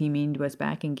 Was he mean to us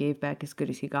back and gave back as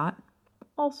good as he got?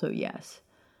 Also, yes.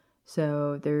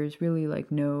 So there's really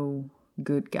like no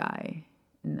good guy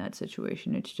in that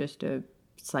situation. It's just a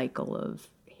cycle of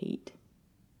hate.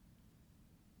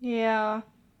 Yeah,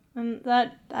 and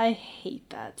that I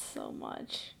hate that so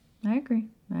much. I agree.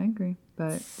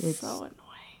 But it's so annoying.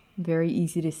 Very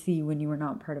easy to see when you are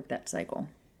not part of that cycle.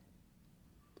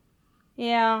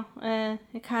 Yeah,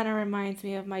 it kind of reminds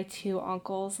me of my two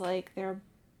uncles. Like, they're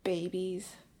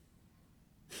babies.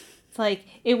 It's like,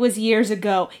 it was years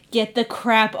ago. Get the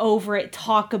crap over it.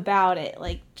 Talk about it.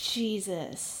 Like,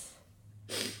 Jesus.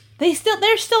 They're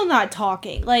still not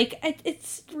talking. Like,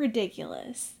 it's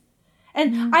ridiculous.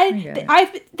 And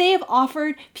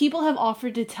people have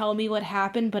offered to tell me what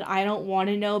happened, but I don't want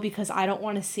to know because I don't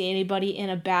want to see anybody in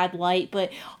a bad light.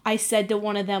 But I said to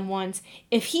one of them once,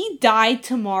 if he died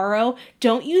tomorrow,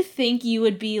 don't you think you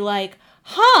would be like,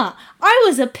 huh, I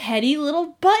was a petty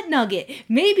little butt nugget.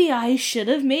 Maybe I should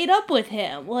have made up with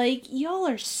him. Like, y'all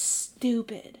are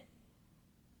stupid.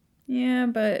 Yeah,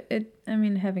 but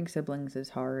having siblings is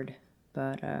hard.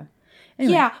 But,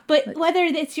 anyway, yeah, but whether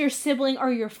it's your sibling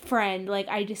or your friend, like,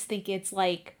 I just think it's,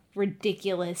 like,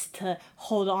 ridiculous to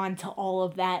hold on to all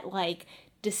of that, like,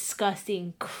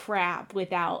 disgusting crap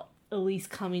without at least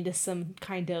coming to some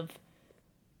kind of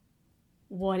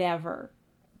whatever.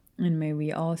 And may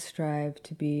we all strive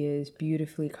to be as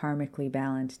beautifully karmically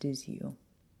balanced as you.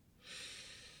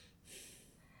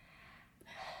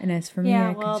 And as for me,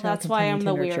 that's why I'm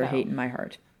the weirdo. Hate in my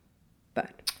heart.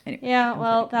 But anyway. Yeah,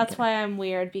 well, that's why I'm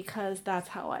weird, because that's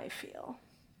how I feel.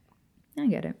 I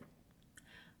get it.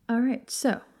 All right,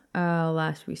 so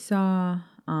last we saw,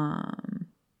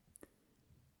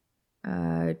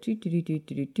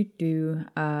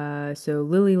 so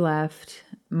Lily left.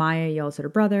 Maya yells at her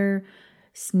brother.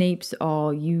 Snape's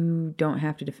all, you don't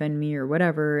have to defend me or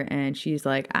whatever, and she's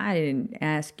like, I didn't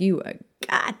ask you a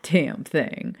goddamn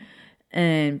thing.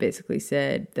 And basically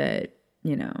said that,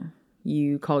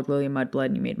 you called Lily a mudblood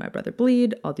and you made my brother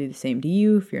bleed. I'll do the same to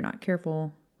you if you're not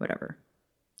careful. Whatever.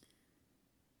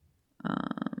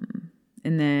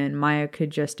 And then Maya could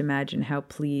just imagine how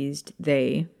pleased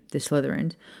they, the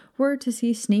Slytherins, were to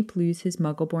see Snape lose his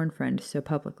Muggle-born friend so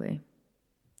publicly.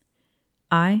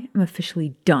 I am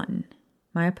officially done.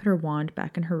 Maya put her wand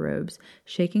back in her robes,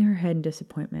 shaking her head in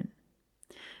disappointment.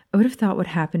 I would have thought what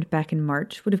happened back in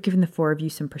March would have given the four of you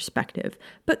some perspective,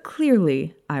 but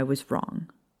clearly I was wrong.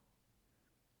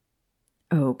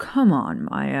 Oh, come on,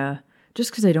 Maya.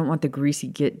 Just because I don't want the greasy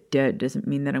git dead doesn't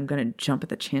mean that I'm going to jump at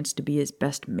the chance to be his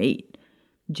best mate,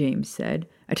 James said.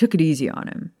 I took it easy on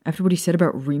him. After what he said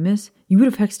about Remus, you would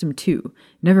have hexed him too.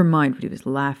 Never mind what he was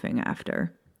laughing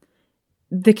after.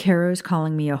 The Carrows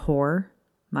calling me a whore?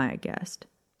 Maya guessed.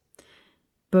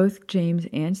 Both James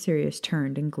and Sirius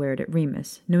turned and glared at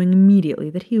Remus, knowing immediately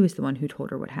that he was the one who told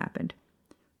her what happened.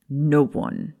 No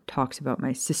one talks about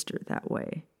my sister that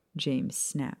way, James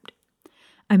snapped.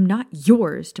 I'm not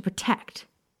yours to protect,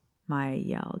 Maya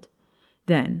yelled.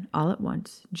 Then, all at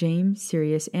once, James,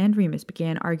 Sirius, and Remus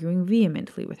began arguing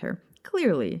vehemently with her.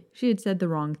 Clearly, she had said the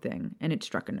wrong thing, and it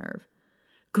struck a nerve.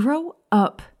 Grow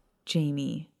up,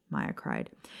 Jamie, Maya cried.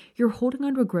 You're holding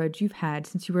on to a grudge you've had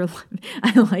since you were 11.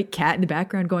 I like Cat in the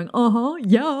background going,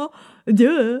 yeah,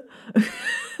 duh.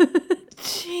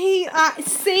 Gee,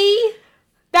 see?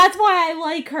 That's why I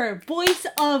like her. Voice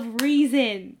of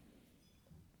reason.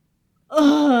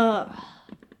 Ugh.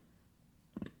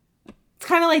 It's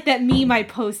kind of like that meme I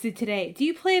posted today. Do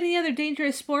you play any other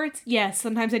dangerous sports? Yes,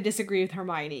 sometimes I disagree with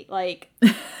Hermione. Like,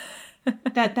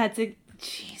 that's a...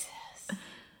 Jesus.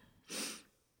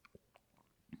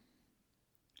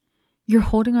 You're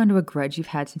holding on to a grudge you've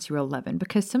had since you were 11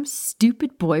 because some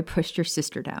stupid boy pushed your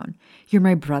sister down. You're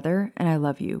my brother, and I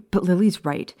love you. But Lily's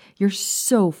right. You're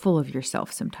so full of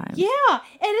yourself sometimes. Yeah, and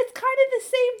it's kind of the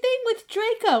same thing with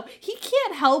Draco. He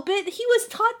can't help it. He was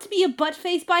taught to be a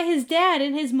buttface by his dad,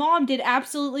 and his mom did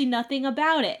absolutely nothing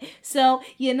about it. So,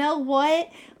 you know what?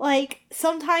 Like,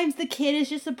 sometimes the kid is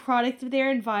just a product of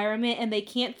their environment, and they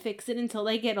can't fix it until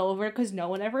they get over it because no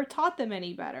one ever taught them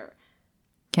any better.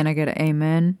 Can I get an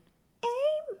amen?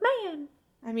 Man,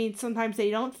 I mean, sometimes they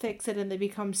don't fix it and they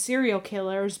become serial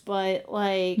killers, but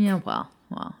like... Yeah, well,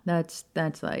 that's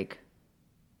like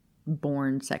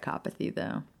born psychopathy,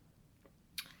 though.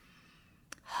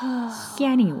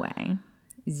 Anyway.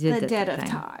 The dead of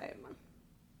time.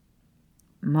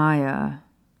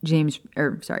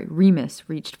 Remus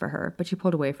reached for her, but she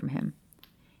pulled away from him.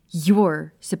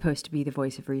 You're supposed to be the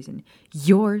voice of reason.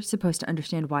 You're supposed to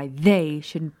understand why they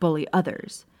shouldn't bully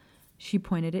others. She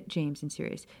pointed at James and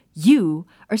Sirius. You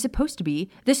are supposed to be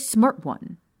the smart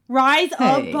one. Rise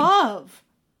above.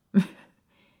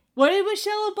 What did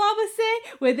Michelle Obama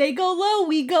say? When they go low,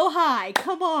 we go high.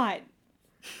 Come on.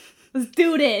 Let's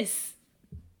do this.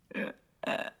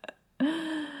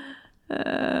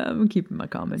 I'm keeping my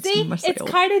comments to myself.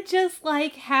 It's kind of just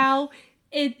like how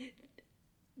it...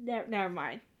 Never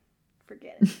mind.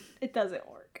 Forget it. It doesn't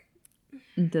work.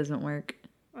 It doesn't work?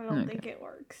 I don't think it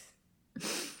works.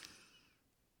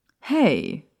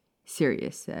 Hey,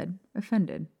 Sirius said,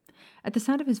 offended. At the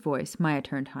sound of his voice, Maya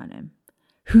turned on him.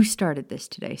 Who started this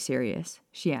today, Sirius?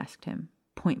 She asked him,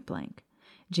 point blank.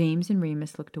 James and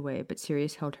Remus looked away, but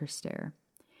Sirius held her stare.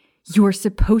 You're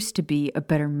supposed to be a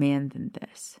better man than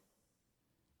this.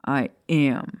 I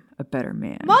am a better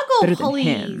man. Muggle better police.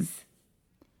 than him.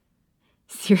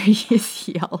 Sirius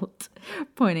yelled,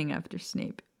 pointing after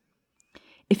Snape.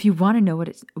 If you want to know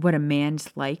what a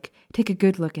man's like, take a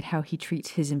good look at how he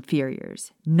treats his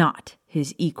inferiors, not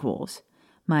his equals,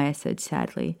 Maya said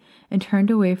sadly, and turned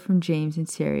away from James and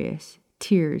Sirius,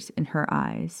 tears in her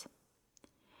eyes.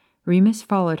 Remus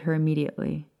followed her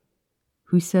immediately.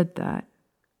 Who said that?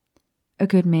 A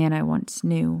good man I once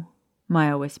knew,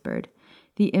 Maya whispered.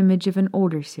 The image of an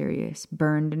older Sirius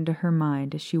burned into her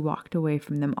mind as she walked away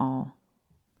from them all.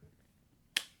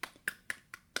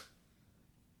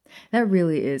 That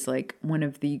really is like one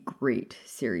of the great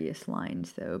Sirius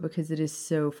lines, though, because it is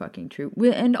so fucking true.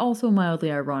 And also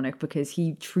mildly ironic because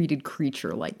he treated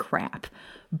Creature like crap.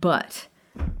 But,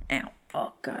 ow,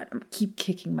 oh god, I keep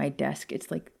kicking my desk. It's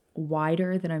like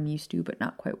wider than I'm used to, but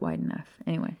not quite wide enough.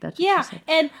 Anyway, that's what she said.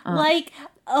 And like,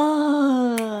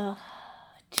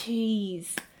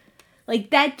 jeez. Like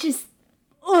that just,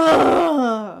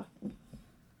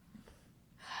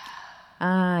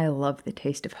 I love the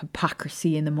taste of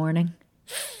hypocrisy in the morning.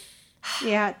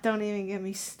 Yeah, don't even get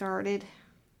me started.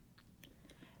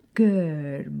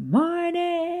 Good morning,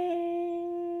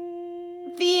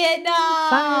 Vietnam!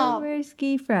 Fire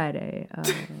Whiskey Friday. Oh.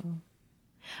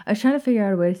 I was trying to figure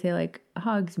out a way to say like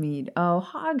Hogsmeade. Oh,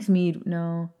 Hogsmeade.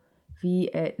 No.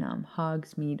 Vietnam.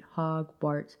 Hogsmeade.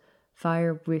 Hogwarts.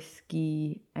 Fire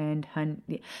Whiskey and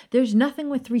honey. There's nothing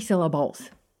with 3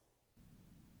 syllables.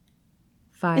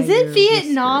 Is it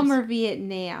Vietnam or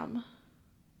Vietnam?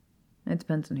 It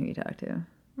depends on who you talk to.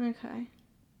 Okay.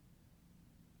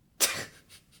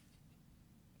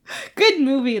 Good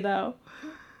movie, though.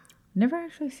 Never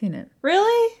actually seen it.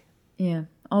 Really? Yeah.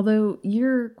 Although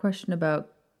your question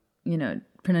about,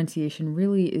 pronunciation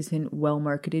really isn't well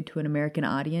marketed to an American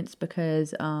audience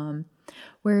because,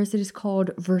 whereas it is called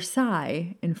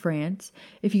Versailles in France,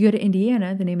 if you go to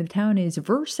Indiana, the name of the town is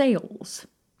Versailles.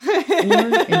 Or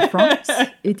in France,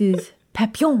 it is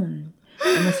Papillon.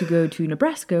 Unless you go to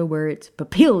Nebraska, where it's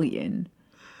Papillion.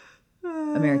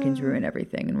 Americans ruin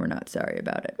everything, and we're not sorry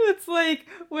about it. It's like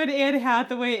when Anne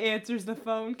Hathaway answers the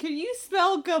phone. Can you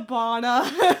spell Gabbana?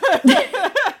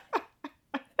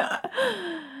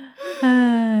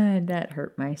 That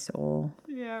hurt my soul.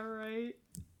 Yeah, right.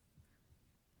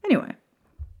 Anyway.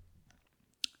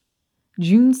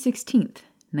 June 16th,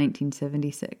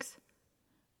 1976.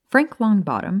 Frank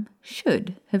Longbottom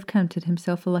should have counted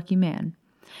himself a lucky man.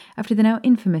 After the now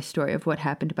infamous story of what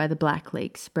happened by the Black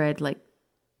Lake spread like...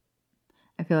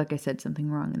 I feel like I said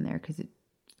something wrong in there because it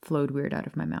flowed weird out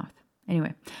of my mouth.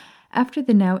 Anyway, after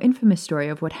the now infamous story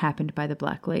of what happened by the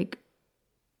Black Lake...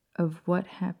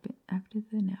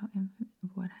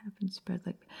 spread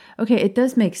like... Okay, it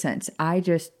does make sense.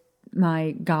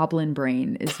 My goblin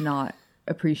brain is not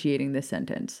appreciating this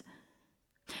sentence.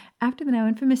 After the now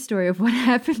infamous story of what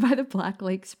happened by the Black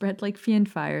Lake spread like fiend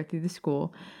fire through the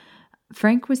school,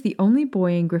 Frank was the only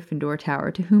boy in Gryffindor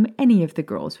Tower to whom any of the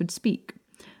girls would speak.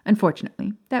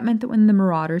 Unfortunately, that meant that when the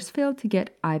Marauders failed to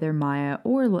get either Maya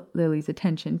or Lily's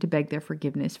attention to beg their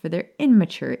forgiveness for their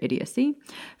immature idiocy,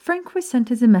 Frank was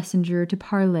sent as a messenger to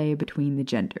parley between the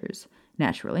genders.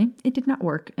 Naturally, it did not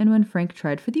work, and when Frank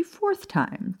tried for the 4th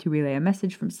time to relay a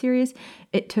message from Sirius,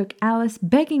 it took Alice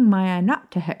begging Maya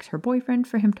not to hex her boyfriend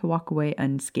for him to walk away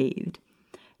unscathed.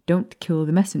 Don't kill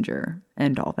the messenger,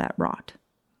 and all that rot.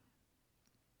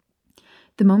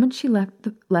 The moment she left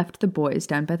the boys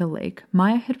down by the lake,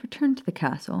 Maya had returned to the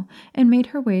castle and made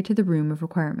her way to the room of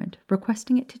requirement,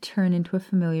 requesting it to turn into a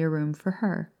familiar room for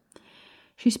her.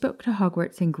 She spoke to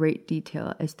Hogwarts in great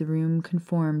detail as the room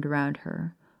conformed around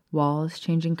her, walls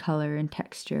changing color and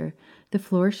texture, the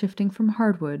floor shifting from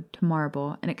hardwood to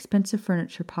marble, and expensive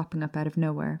furniture popping up out of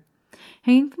nowhere.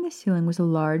 Hanging from the ceiling was a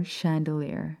large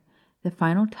chandelier, the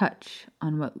final touch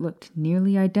on what looked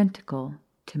nearly identical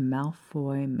to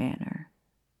Malfoy Manor.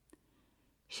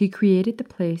 She created the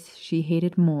place she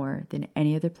hated more than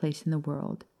any other place in the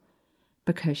world,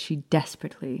 because she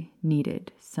desperately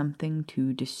needed something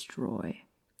to destroy.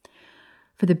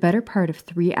 For the better part of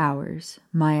 3 hours,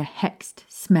 Maya hexed,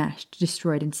 smashed,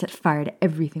 destroyed, and set fire to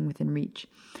everything within reach.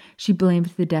 She blamed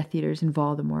the Death Eaters and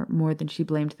Voldemort more than she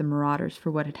blamed the Marauders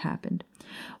for what had happened.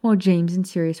 While James and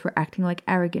Sirius were acting like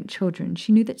arrogant children,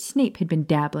 she knew that Snape had been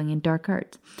dabbling in dark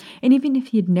arts. And even if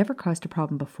he had never caused a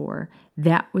problem before,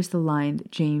 that was the line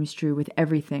that James drew with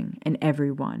everything and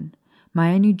everyone.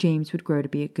 Maya knew James would grow to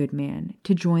be a good man,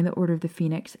 to join the Order of the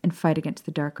Phoenix and fight against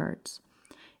the dark arts.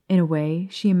 In a way,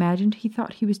 she imagined he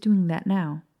thought he was doing that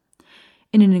now.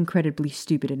 In an incredibly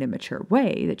stupid and immature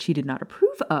way that she did not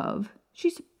approve of, she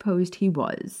supposed he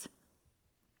was.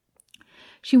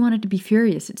 She wanted to be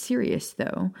furious at Sirius,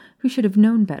 though, who should have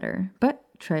known better, but,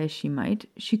 try as she might,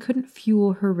 she couldn't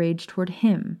fuel her rage toward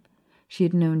him. She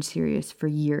had known Sirius for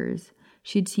years.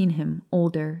 She had seen him,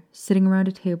 older, sitting around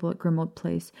a table at Grimmauld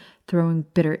Place, throwing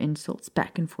bitter insults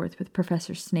back and forth with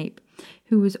Professor Snape,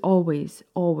 who was always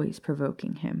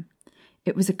provoking him.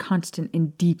 It was a constant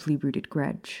and deeply rooted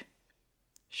grudge.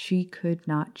 She could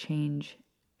not change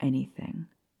anything.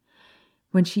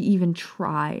 When she even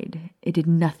tried, it did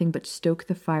nothing but stoke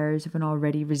the fires of an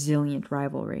already resilient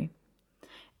rivalry.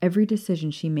 Every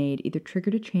decision she made either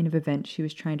triggered a chain of events she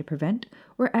was trying to prevent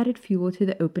or added fuel to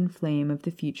the open flame of the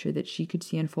future that she could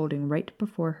see unfolding right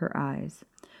before her eyes.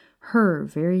 Her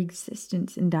very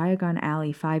existence in Diagon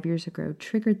Alley 5 years ago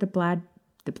triggered the bad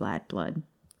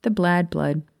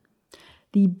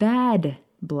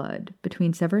blood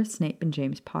between Severus Snape and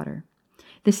James Potter.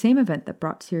 The same event that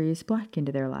brought Sirius Black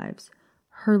into their lives.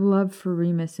 Her love for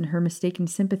Remus and her mistaken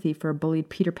sympathy for a bullied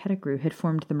Peter Pettigrew had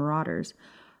formed the Marauders.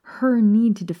 Her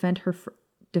need to defend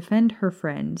her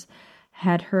friends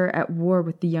had her at war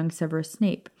with the young Severus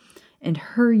Snape, and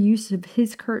her use of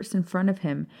his curse in front of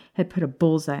him had put a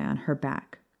bullseye on her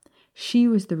back. She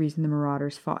was the reason the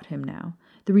Marauders fought him now,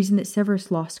 the reason that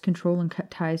Severus lost control and cut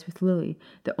ties with Lily,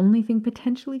 the only thing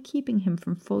potentially keeping him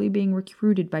from fully being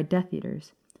recruited by Death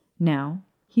Eaters. Now,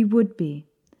 he would be.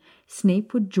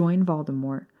 Snape would join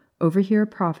Voldemort, overhear a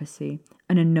prophecy,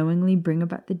 and unknowingly bring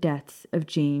about the deaths of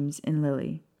James and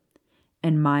Lily.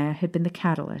 And Maya had been the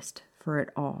catalyst for it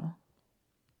all.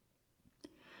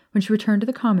 When she returned to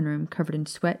the common room, covered in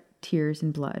sweat, tears,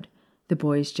 and blood, the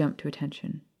boys jumped to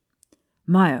attention.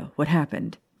 "Maya, what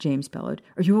happened?" James bellowed.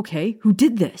 "Are you okay? Who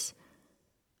did this?"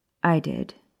 "I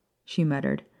did," she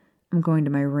muttered. "I'm going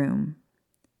to my room."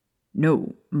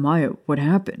 "No, Maya, what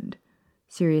happened?"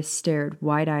 Sirius stared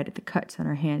wide-eyed at the cuts on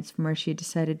her hands from where she had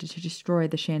decided to destroy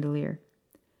the chandelier.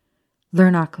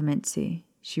 "Learn occlumency,"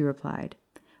 she replied.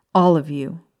 "All of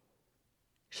you."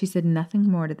 She said nothing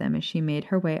more to them as she made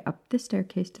her way up the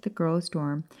staircase to the girls'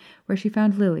 dorm, where she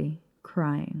found Lily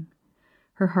crying.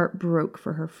 Her heart broke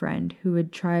for her friend, who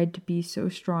had tried to be so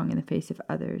strong in the face of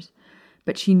others,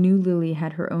 but she knew Lily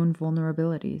had her own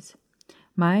vulnerabilities.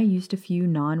 Maya used a few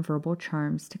non-verbal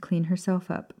charms to clean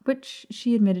herself up, which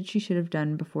she admitted she should have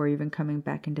done before even coming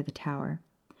back into the tower,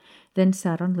 then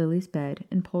sat on Lily's bed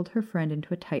and pulled her friend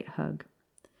into a tight hug.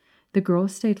 The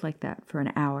girls stayed like that for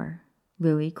an hour,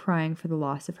 Lily crying for the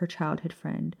loss of her childhood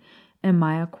friend, and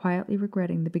Maya quietly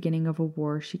regretting the beginning of a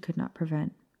war she could not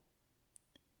prevent.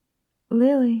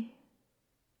 "Lily,"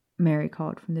 Mary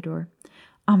called from the door.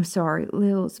 "I'm sorry,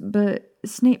 Lils, but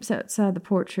Snape's outside the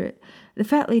portrait. The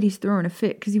fat lady's throwing a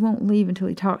fit because he won't leave until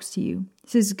he talks to you.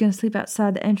 Says he's going to sleep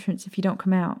outside the entrance if you don't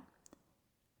come out."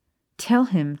 "Tell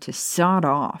him to sod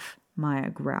off," Maya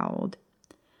growled.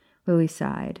 Lily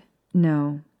sighed.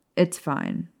 "No, it's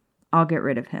fine. I'll get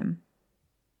rid of him."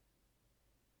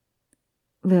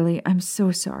 "Lily, I'm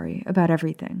so sorry about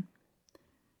everything."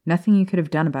 "Nothing you could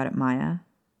have done about it, Maya,"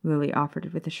 Lily offered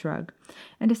it with a shrug,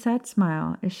 and a sad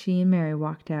smile as she and Mary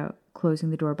walked out,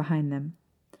 closing the door behind them.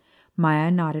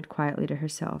 Maya nodded quietly to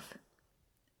herself.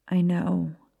 "I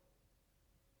know."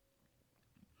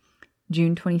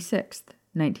 June 26th,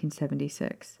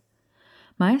 1976.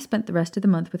 Maya spent the rest of the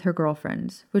month with her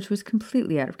girlfriends, which was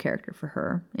completely out of character for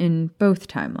her, in both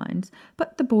timelines,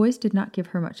 but the boys did not give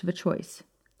her much of a choice.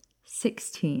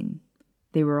 16.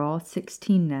 They were all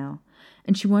 16 now,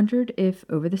 and she wondered if,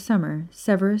 over the summer,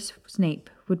 Severus Snape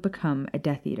would become a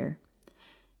Death Eater.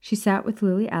 She sat with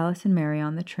Lily, Alice, and Mary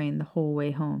on the train the whole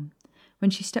way home. When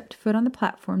she stepped foot on the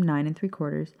platform 9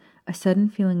 3/4, a sudden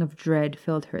feeling of dread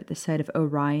filled her at the sight of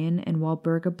Orion and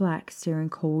Walburga Black staring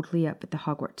coldly up at the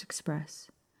Hogwarts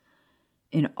Express.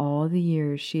 In all the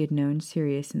years she had known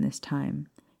Sirius in this time,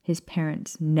 his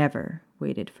parents never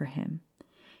waited for him.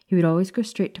 He would always go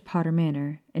straight to Potter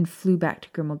Manor and flew back to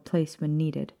Grimmauld Place when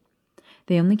needed.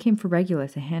 They only came for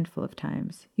Regulus a handful of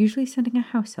times, usually sending a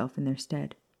house elf in their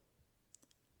stead.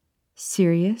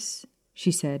 "Sirius,"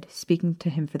 she said, speaking to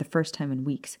him for the first time in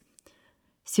weeks.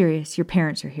 "Sirius, your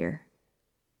parents are here."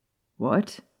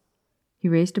 "What?" He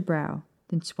raised a brow,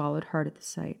 then swallowed hard at the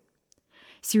sight.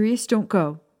 "Sirius, don't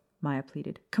go," Maya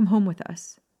pleaded. "Come home with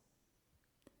us."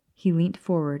 He leant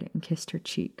forward and kissed her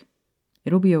cheek.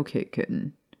 "It'll be okay,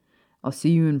 kitten. I'll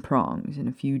see you in prongs in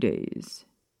a few days,"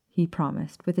 he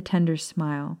promised with a tender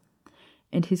smile,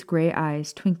 and his gray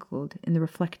eyes twinkled in the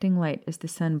reflecting light as the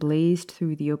sun blazed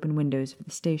through the open windows of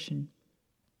the station.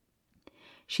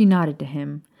 She nodded to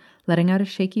him, letting out a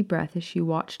shaky breath as she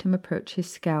watched him approach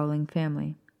his scowling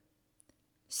family.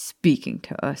 "Speaking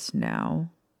to us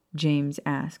now?" James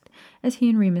asked, as he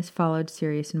and Remus followed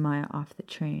Sirius and Maya off the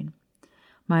train.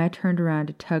 Maya turned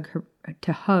around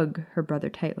to hug her brother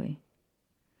tightly.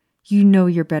 "You know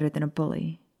you're better than a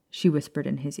bully," she whispered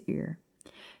in his ear.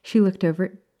 She looked over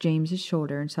at James's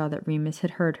shoulder and saw that Remus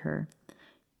had heard her,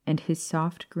 and his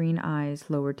soft green eyes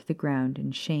lowered to the ground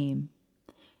in shame.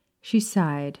 She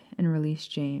sighed and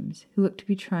released James, who looked to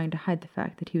be trying to hide the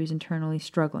fact that he was internally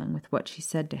struggling with what she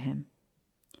said to him.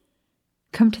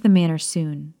 "Come to the manor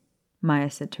soon," Maya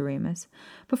said to Remus,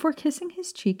 before kissing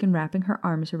his cheek and wrapping her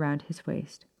arms around his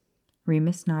waist.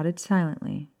 Remus nodded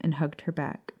silently and hugged her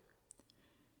back.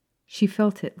 She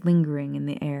felt it lingering in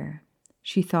the air.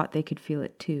 She thought they could feel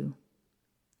it too.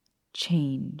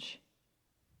 Change.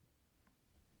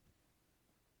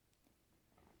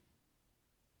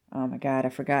 Oh my god, I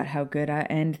forgot how good I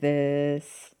end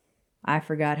this. I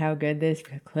forgot how good this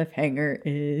cliffhanger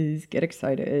is. Get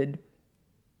excited.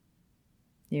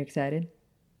 You excited?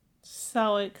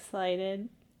 So excited.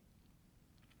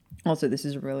 Also, this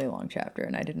is a really long chapter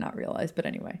and I did not realize, but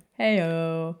anyway.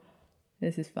 Heyo.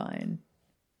 This is fine.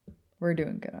 We're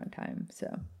doing good on time,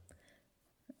 so.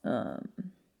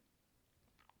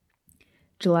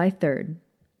 July 3rd,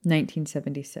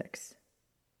 1976.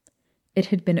 It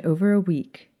had been over a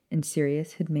week, and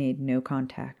Sirius had made no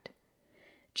contact.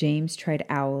 James tried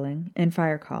owling and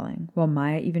fire-calling, while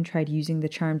Maya even tried using the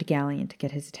charmed galleon to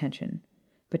get his attention.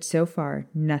 But so far,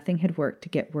 nothing had worked to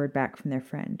get word back from their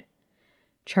friend.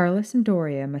 Charles and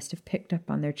Doria must have picked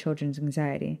up on their children's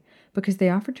anxiety, because they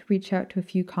offered to reach out to a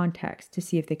few contacts to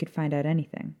see if they could find out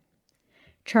anything.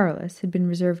 Charles had been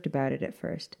reserved about it at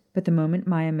first, but the moment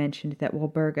Maya mentioned that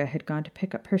Walburga had gone to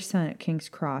pick up her son at King's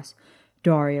Cross,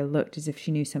 Doria looked as if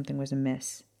she knew something was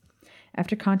amiss.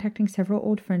 After contacting several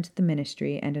old friends at the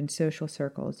ministry and in social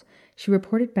circles, she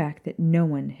reported back that no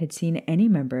one had seen any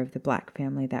member of the Black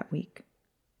family that week.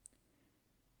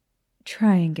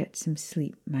 "Try and get some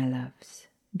sleep, my loves,"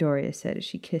 Doria said as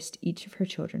she kissed each of her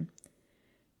children.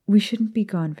 "We shouldn't be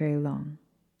gone very long."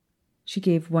 She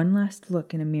gave one last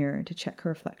look in a mirror to check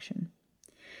her reflection.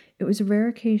 It was a rare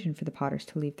occasion for the Potters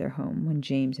to leave their home when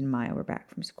James and Maya were back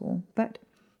from school, but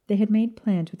they had made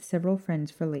plans with several friends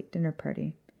for a late dinner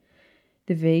party.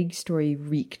 The vague story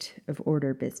reeked of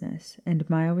order business, and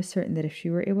Maya was certain that if she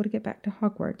were able to get back to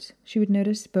Hogwarts, she would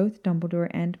notice both Dumbledore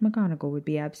and McGonagall would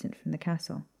be absent from the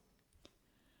castle.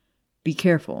 "Be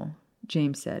careful,"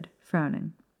 James said,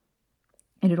 frowning.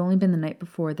 It had only been the night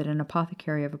before that an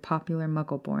apothecary of a popular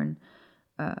Muggle-born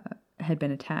had been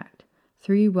attacked.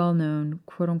 3 well-known,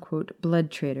 quote-unquote,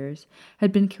 blood traders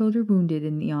had been killed or wounded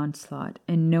in the onslaught,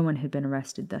 and no one had been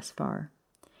arrested thus far.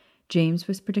 James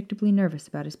was predictably nervous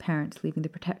about his parents leaving the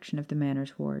protection of the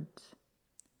manor's wards.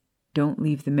 "Don't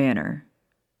leave the manor,"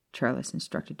 Charles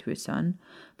instructed to his son,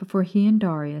 before he and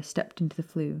Daria stepped into the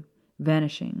flue,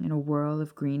 vanishing in a whirl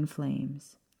of green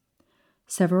flames.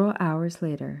 Several hours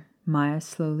later, Maya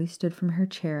slowly stood from her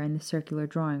chair in the circular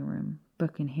drawing room,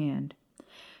 book in hand.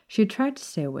 She had tried to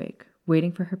stay awake,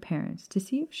 waiting for her parents to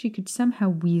see if she could somehow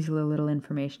weasel a little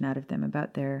information out of them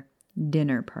about their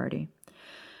dinner party.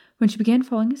 When she began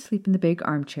falling asleep in the big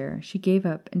armchair, she gave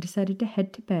up and decided to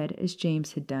head to bed as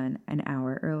James had done an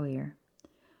hour earlier.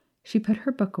 She put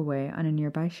her book away on a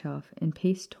nearby shelf and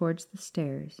paced towards the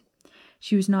stairs.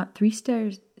 She was not 3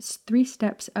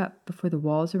 steps up before the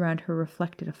walls around her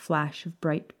reflected a flash of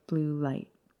bright blue light.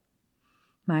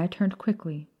 Maya turned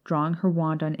quickly, drawing her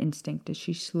wand on instinct as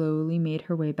she slowly made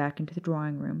her way back into the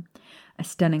drawing room, a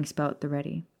stunning spell at the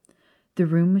ready. The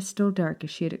room was still dark as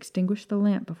she had extinguished the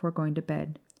lamp before going to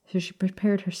bed, so she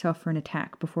prepared herself for an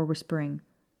attack before whispering,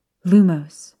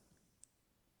 "Lumos!"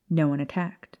 No one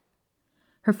attacked.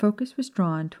 Her focus was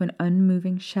drawn to an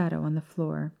unmoving shadow on the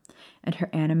floor, and her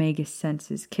animagus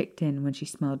senses kicked in when she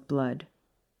smelled blood.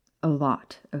 A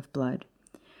lot of blood.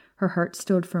 Her heart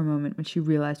stilled for a moment when she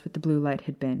realized what the blue light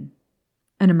had been.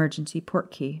 An emergency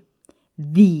port key.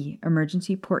 The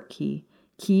emergency port key,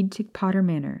 keyed to Potter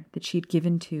Manor, that she had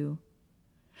given to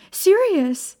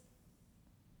Sirius!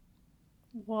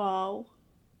 Whoa.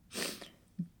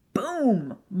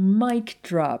 Boom! Mic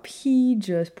drop. He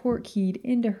just port keyed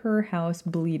into her house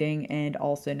bleeding, and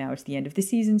also now it's the end of the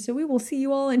season, so we will see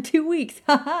you all in 2 weeks.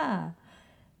 Ha ha!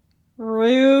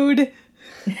 Rude.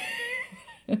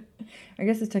 I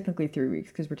guess it's technically 3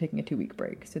 weeks because we're taking a 2-week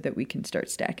break so that we can start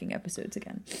stacking episodes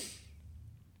again,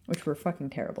 which we're fucking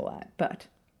terrible at, but...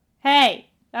 Hey,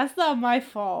 that's not my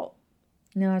fault.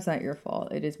 No, it's not your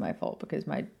fault. It is my fault because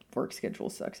my work schedule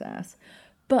sucks ass.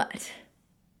 But...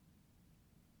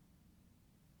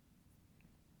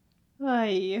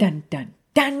 Ay. Dun, dun,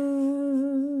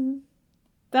 dun!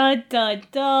 Dun dun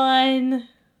dun.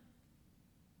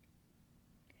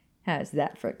 How's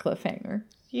that for a cliffhanger?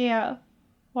 Yeah.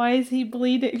 Why is he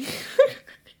bleeding?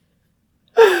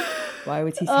 Why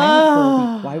was he silent for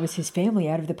a week? Why was his family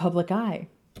out of the public eye?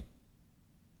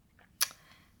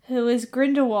 Who is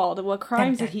Grindelwald and what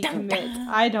crimes did he commit?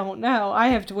 I don't know. I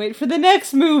have to wait for the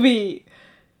next movie.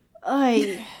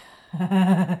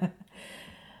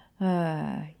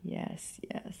 Yes.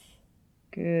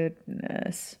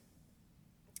 Goodness.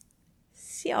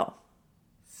 So.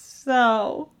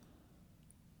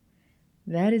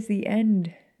 That is the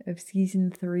end of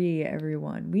season 3,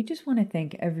 everyone. We just want to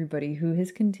thank everybody who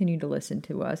has continued to listen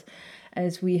to us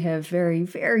as we have very,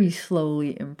 very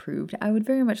slowly improved. I would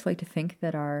very much like to think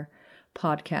that our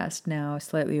podcast, now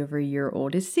slightly over a year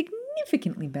old, is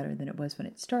significantly better than it was when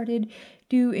it started,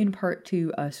 due in part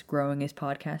to us growing as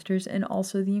podcasters and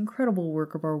also the incredible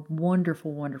work of our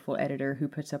wonderful, wonderful editor who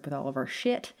puts up with all of our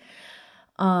shit.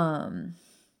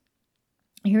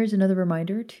 Here's another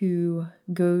reminder to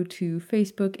go to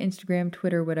Facebook, Instagram,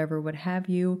 Twitter, whatever, what have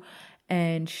you,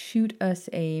 and shoot us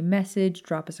a message,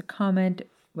 drop us a comment,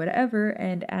 whatever,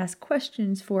 and ask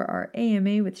questions for our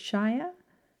AMA with Shia.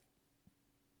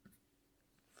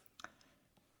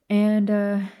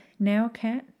 And now,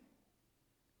 Kat,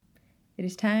 it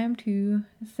is time to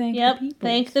thank the peoples.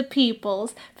 Thank the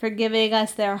peoples for giving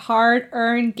us their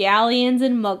hard-earned galleons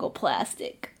and muggle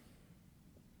plastic.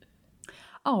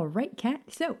 All right, Kat.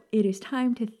 So it is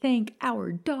time to thank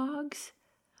our dogs,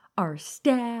 our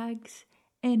stags,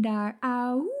 and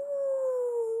our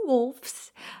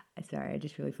wolves. Sorry, I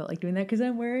just really felt like doing that because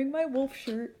I'm wearing my wolf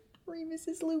shirt. Remus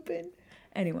is Lupin.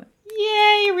 Anyway.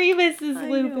 Yay, Remus is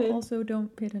Lupin. Also,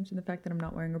 don't pay attention to the fact that I'm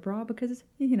not wearing a bra because,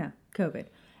 COVID.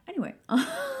 Anyway.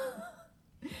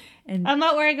 And I'm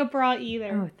not wearing a bra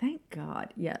either. Oh, thank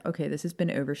God. Yeah, okay, this has been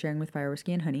Oversharing with Fire,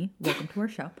 Whiskey, and Honey. Welcome to our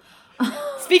show.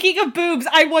 Speaking of boobs,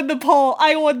 I won the poll.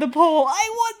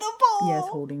 Yes,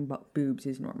 holding boobs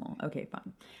is normal. Okay,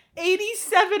 fine.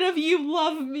 87 of you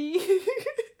love me.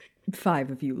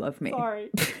 5 of you love me.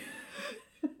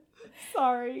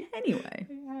 Sorry. Anyway.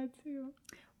 I had to.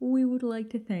 We would like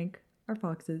to thank our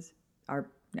foxes.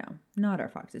 No, not our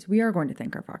foxes. We are going to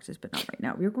thank our foxes, but not right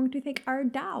now. We are going to thank our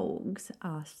dogs,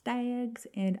 our stags,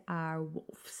 and our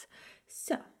wolves.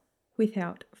 So,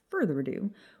 without further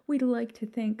ado, we'd like to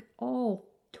thank all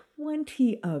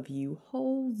 20 of you.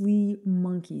 Holy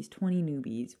monkeys, 20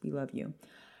 newbies. We love you.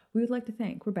 We would like to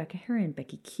thank Rebecca Heron,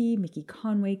 Becky Key, Mickey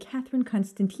Conway, Catherine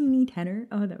Constantini Tenor.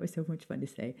 Oh, that was so much fun to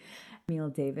say. Emil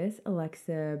Davis,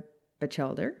 Alexa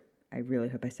Bachelder. I really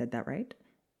hope I said that right.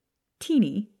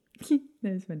 Teeny.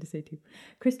 That was fun to say too.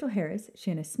 Crystal Harris,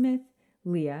 Shanna Smith,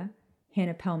 Leah,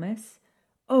 Hannah Pelmis.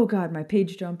 Oh God, my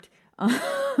page jumped.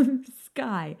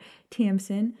 Sky,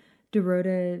 Tamsin,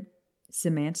 Dorota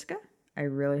Simanska. I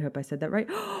really hope I said that right.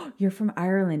 You're from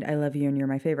Ireland. I love you and you're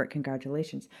my favorite.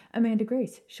 Congratulations. Amanda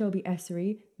Grace, Shelby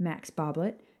Essery, Max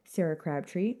Boblet, Sarah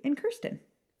Crabtree, and Kirsten.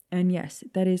 And yes,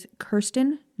 that is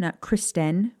Kirsten, not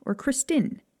Kristen or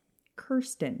Kristin.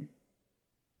 Kirsten.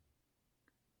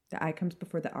 The I comes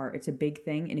before the R. It's a big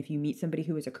thing. And if you meet somebody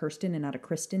who is a Kirsten and not a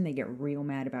Kristen, they get real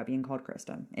mad about being called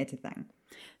Kristen. It's a thing.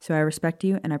 So I respect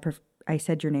you and I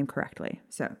said your name correctly.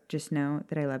 So just know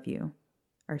that I love you,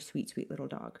 our sweet, sweet little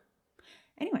dog.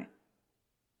 Anyway,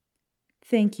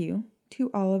 thank you to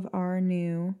all of our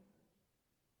new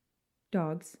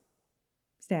dogs,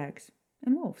 stags,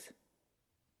 and wolves.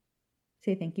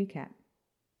 Say thank you, Kat.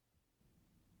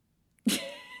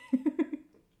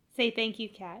 Say thank you,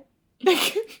 Kat.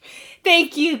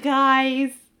 Thank you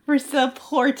guys for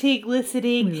supporting,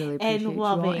 listening, we really appreciate and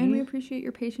loving. You all, and we appreciate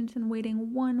your patience in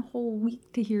waiting one whole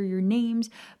week to hear your names,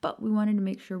 but we wanted to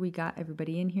make sure we got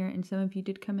everybody in here, and some of you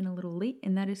did come in a little late,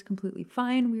 and that is completely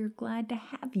fine. We are glad to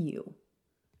have you.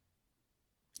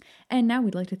 And now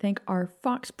we'd like to thank our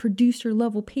Fox producer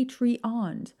level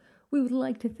Patreons. We would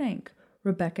like to thank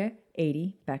Rebecca,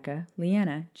 80, Becca,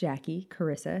 Leanna, Jackie,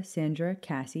 Carissa, Sandra,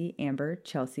 Cassie, Amber,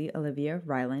 Chelsea, Olivia,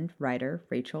 Ryland, Ryder,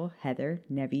 Rachel, Heather,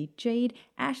 Nevi, Jade,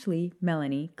 Ashley,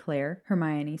 Melanie, Claire,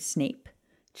 Hermione, Snape,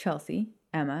 Chelsea,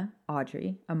 Emma,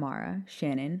 Audrey, Amara,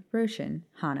 Shannon, Roshan,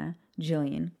 Hannah,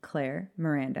 Jillian, Claire,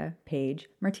 Miranda, Paige,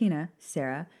 Martina,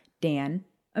 Sarah, Dan,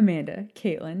 Amanda,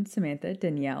 Caitlin, Samantha,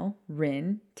 Danielle,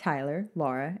 Rin, Tyler,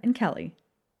 Laura, and Kelly.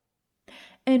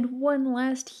 And one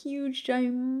last huge,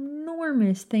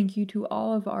 ginormous thank you to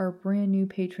all of our brand new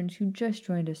patrons who just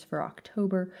joined us for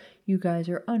October. You guys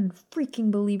are unfreaking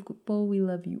believable. We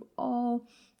love you all.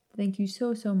 Thank you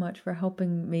so, so much for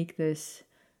helping make this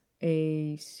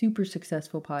a super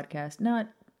successful podcast.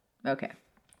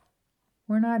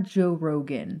 We're not Joe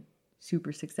Rogan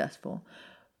super successful,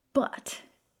 but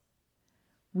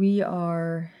we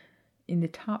are in the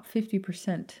top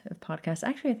 50% of podcasts.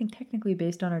 Actually, I think technically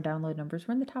based on our download numbers,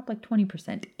 we're in the top like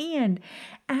 20%. And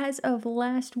as of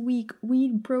last week, we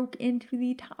broke into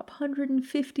the top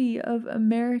 150 of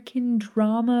American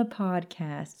drama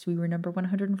podcasts. We were number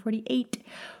 148,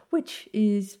 which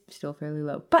is still fairly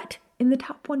low. But in the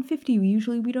top 150,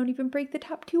 we don't even break the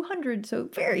top 200, so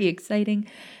very exciting.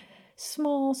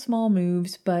 Small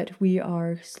moves, but we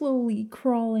are slowly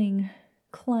crawling,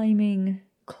 climbing,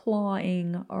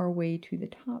 clawing our way to the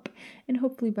top. And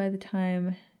hopefully by the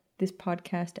time this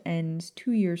podcast ends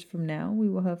 2 years from now, we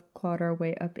will have clawed our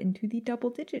way up into the double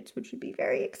digits, which would be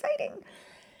very exciting.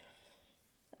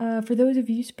 For those of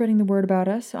you spreading the word about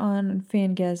us on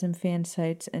Fangasm fan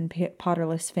sites and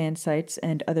Potterless fan sites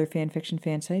and other fanfiction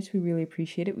fan sites, we really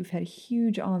appreciate it. We've had a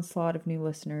huge onslaught of new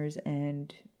listeners,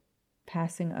 and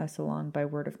passing us along by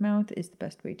word of mouth is the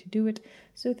best way to do it.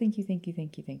 So thank you.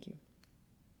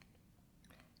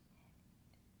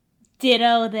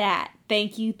 Ditto that.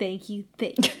 Thank you.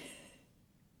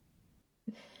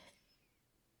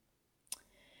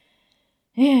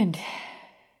 And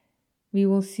we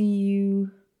will see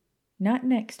you not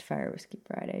next Fire Whiskey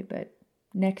Friday, but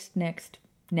next.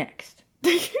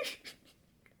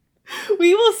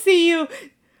 We will see you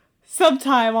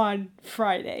sometime on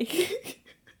Friday.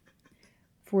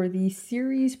 For the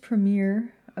series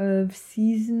premiere of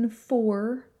season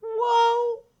 4.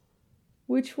 Whoa!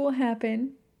 Which will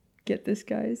happen, get this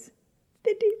guys,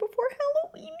 the day before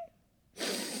Halloween.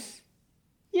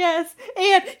 Yes,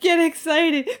 and get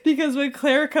excited because when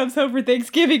Claire comes home for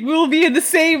Thanksgiving, we'll be in the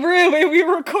same room and we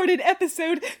record an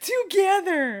episode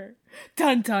together.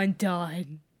 Dun dun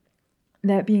dun.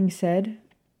 That being said,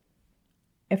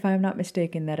 if I'm not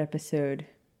mistaken, that episode,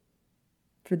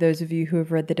 for those of you who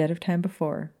have read The Dead of Time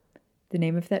before, the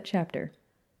name of that chapter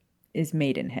is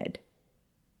Maidenhead.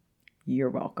 You're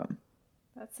welcome.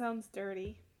 That sounds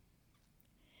dirty.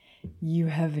 You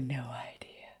have no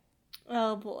idea.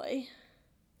 Oh boy.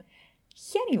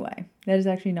 Anyway, that is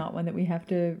actually not one that we have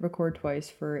to record twice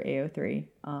for AO3.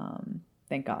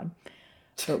 Thank God.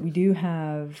 But we do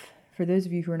have, for those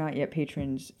of you who are not yet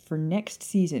patrons, for next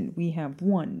season, we have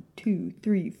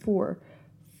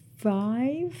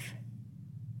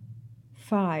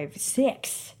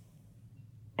 6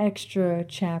 extra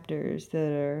chapters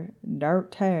that are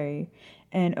dirty.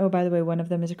 And oh, by the way, one of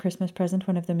them is a Christmas present,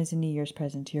 one of them is a New Year's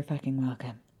present. You're fucking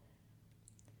welcome.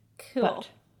 Cool. But,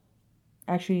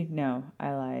 actually, no,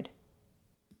 I lied.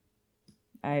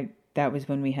 That was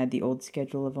when we had the old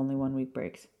schedule of only 1 week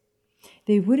breaks.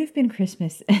 They would have been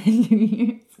Christmas and New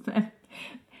Year's. But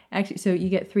actually, so you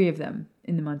get 3 of them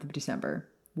in the month of December.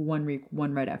 1 week,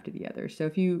 one right after the other. So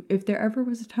if there ever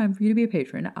was a time for you to be a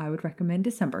patron, I would recommend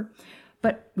December.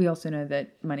 But we also know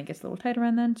that money gets a little tight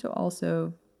around then, so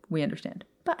also we understand.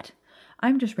 But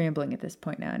I'm just rambling at this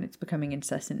point now, and it's becoming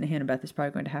incessant, and Hannah-Beth is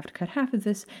probably going to have to cut half of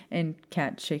this, and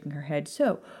Kat's shaking her head.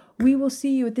 So we will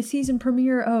see you at the season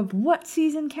premiere of what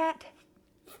season, Kat?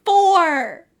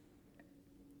 4!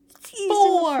 Season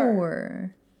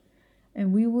 4.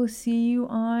 And we will see you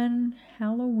on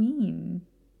Halloween.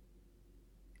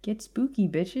 Get spooky,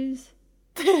 bitches.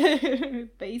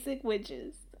 Basic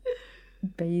witches.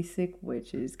 Basic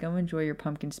witches. Go enjoy your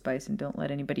pumpkin spice and don't let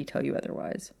anybody tell you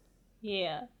otherwise.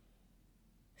 Yeah.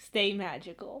 Stay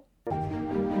magical.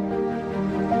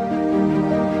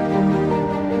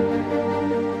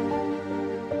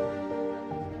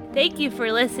 Thank you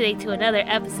for listening to another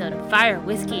episode of Fire,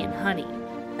 Whiskey, and Honey.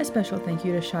 A special thank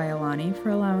you to Shyalani for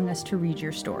allowing us to read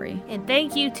your story. And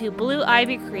thank you to Blue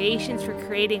Ivy Creations for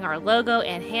creating our logo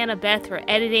and Hannah-Beth for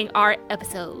editing our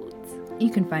episodes. You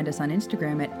can find us on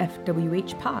Instagram at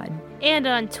FWHpod. And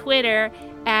on Twitter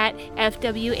at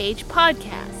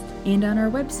FWHpodcast. And on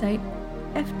our website,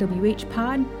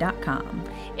 FWHpod.com.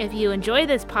 If you enjoy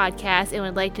this podcast and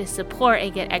would like to support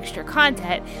and get extra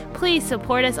content, please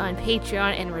support us on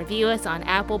Patreon and review us on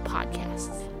Apple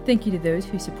Podcasts. Thank you to those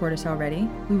who support us already.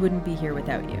 We wouldn't be here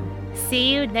without you.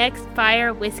 See you next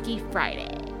Fire Whiskey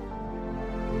Friday.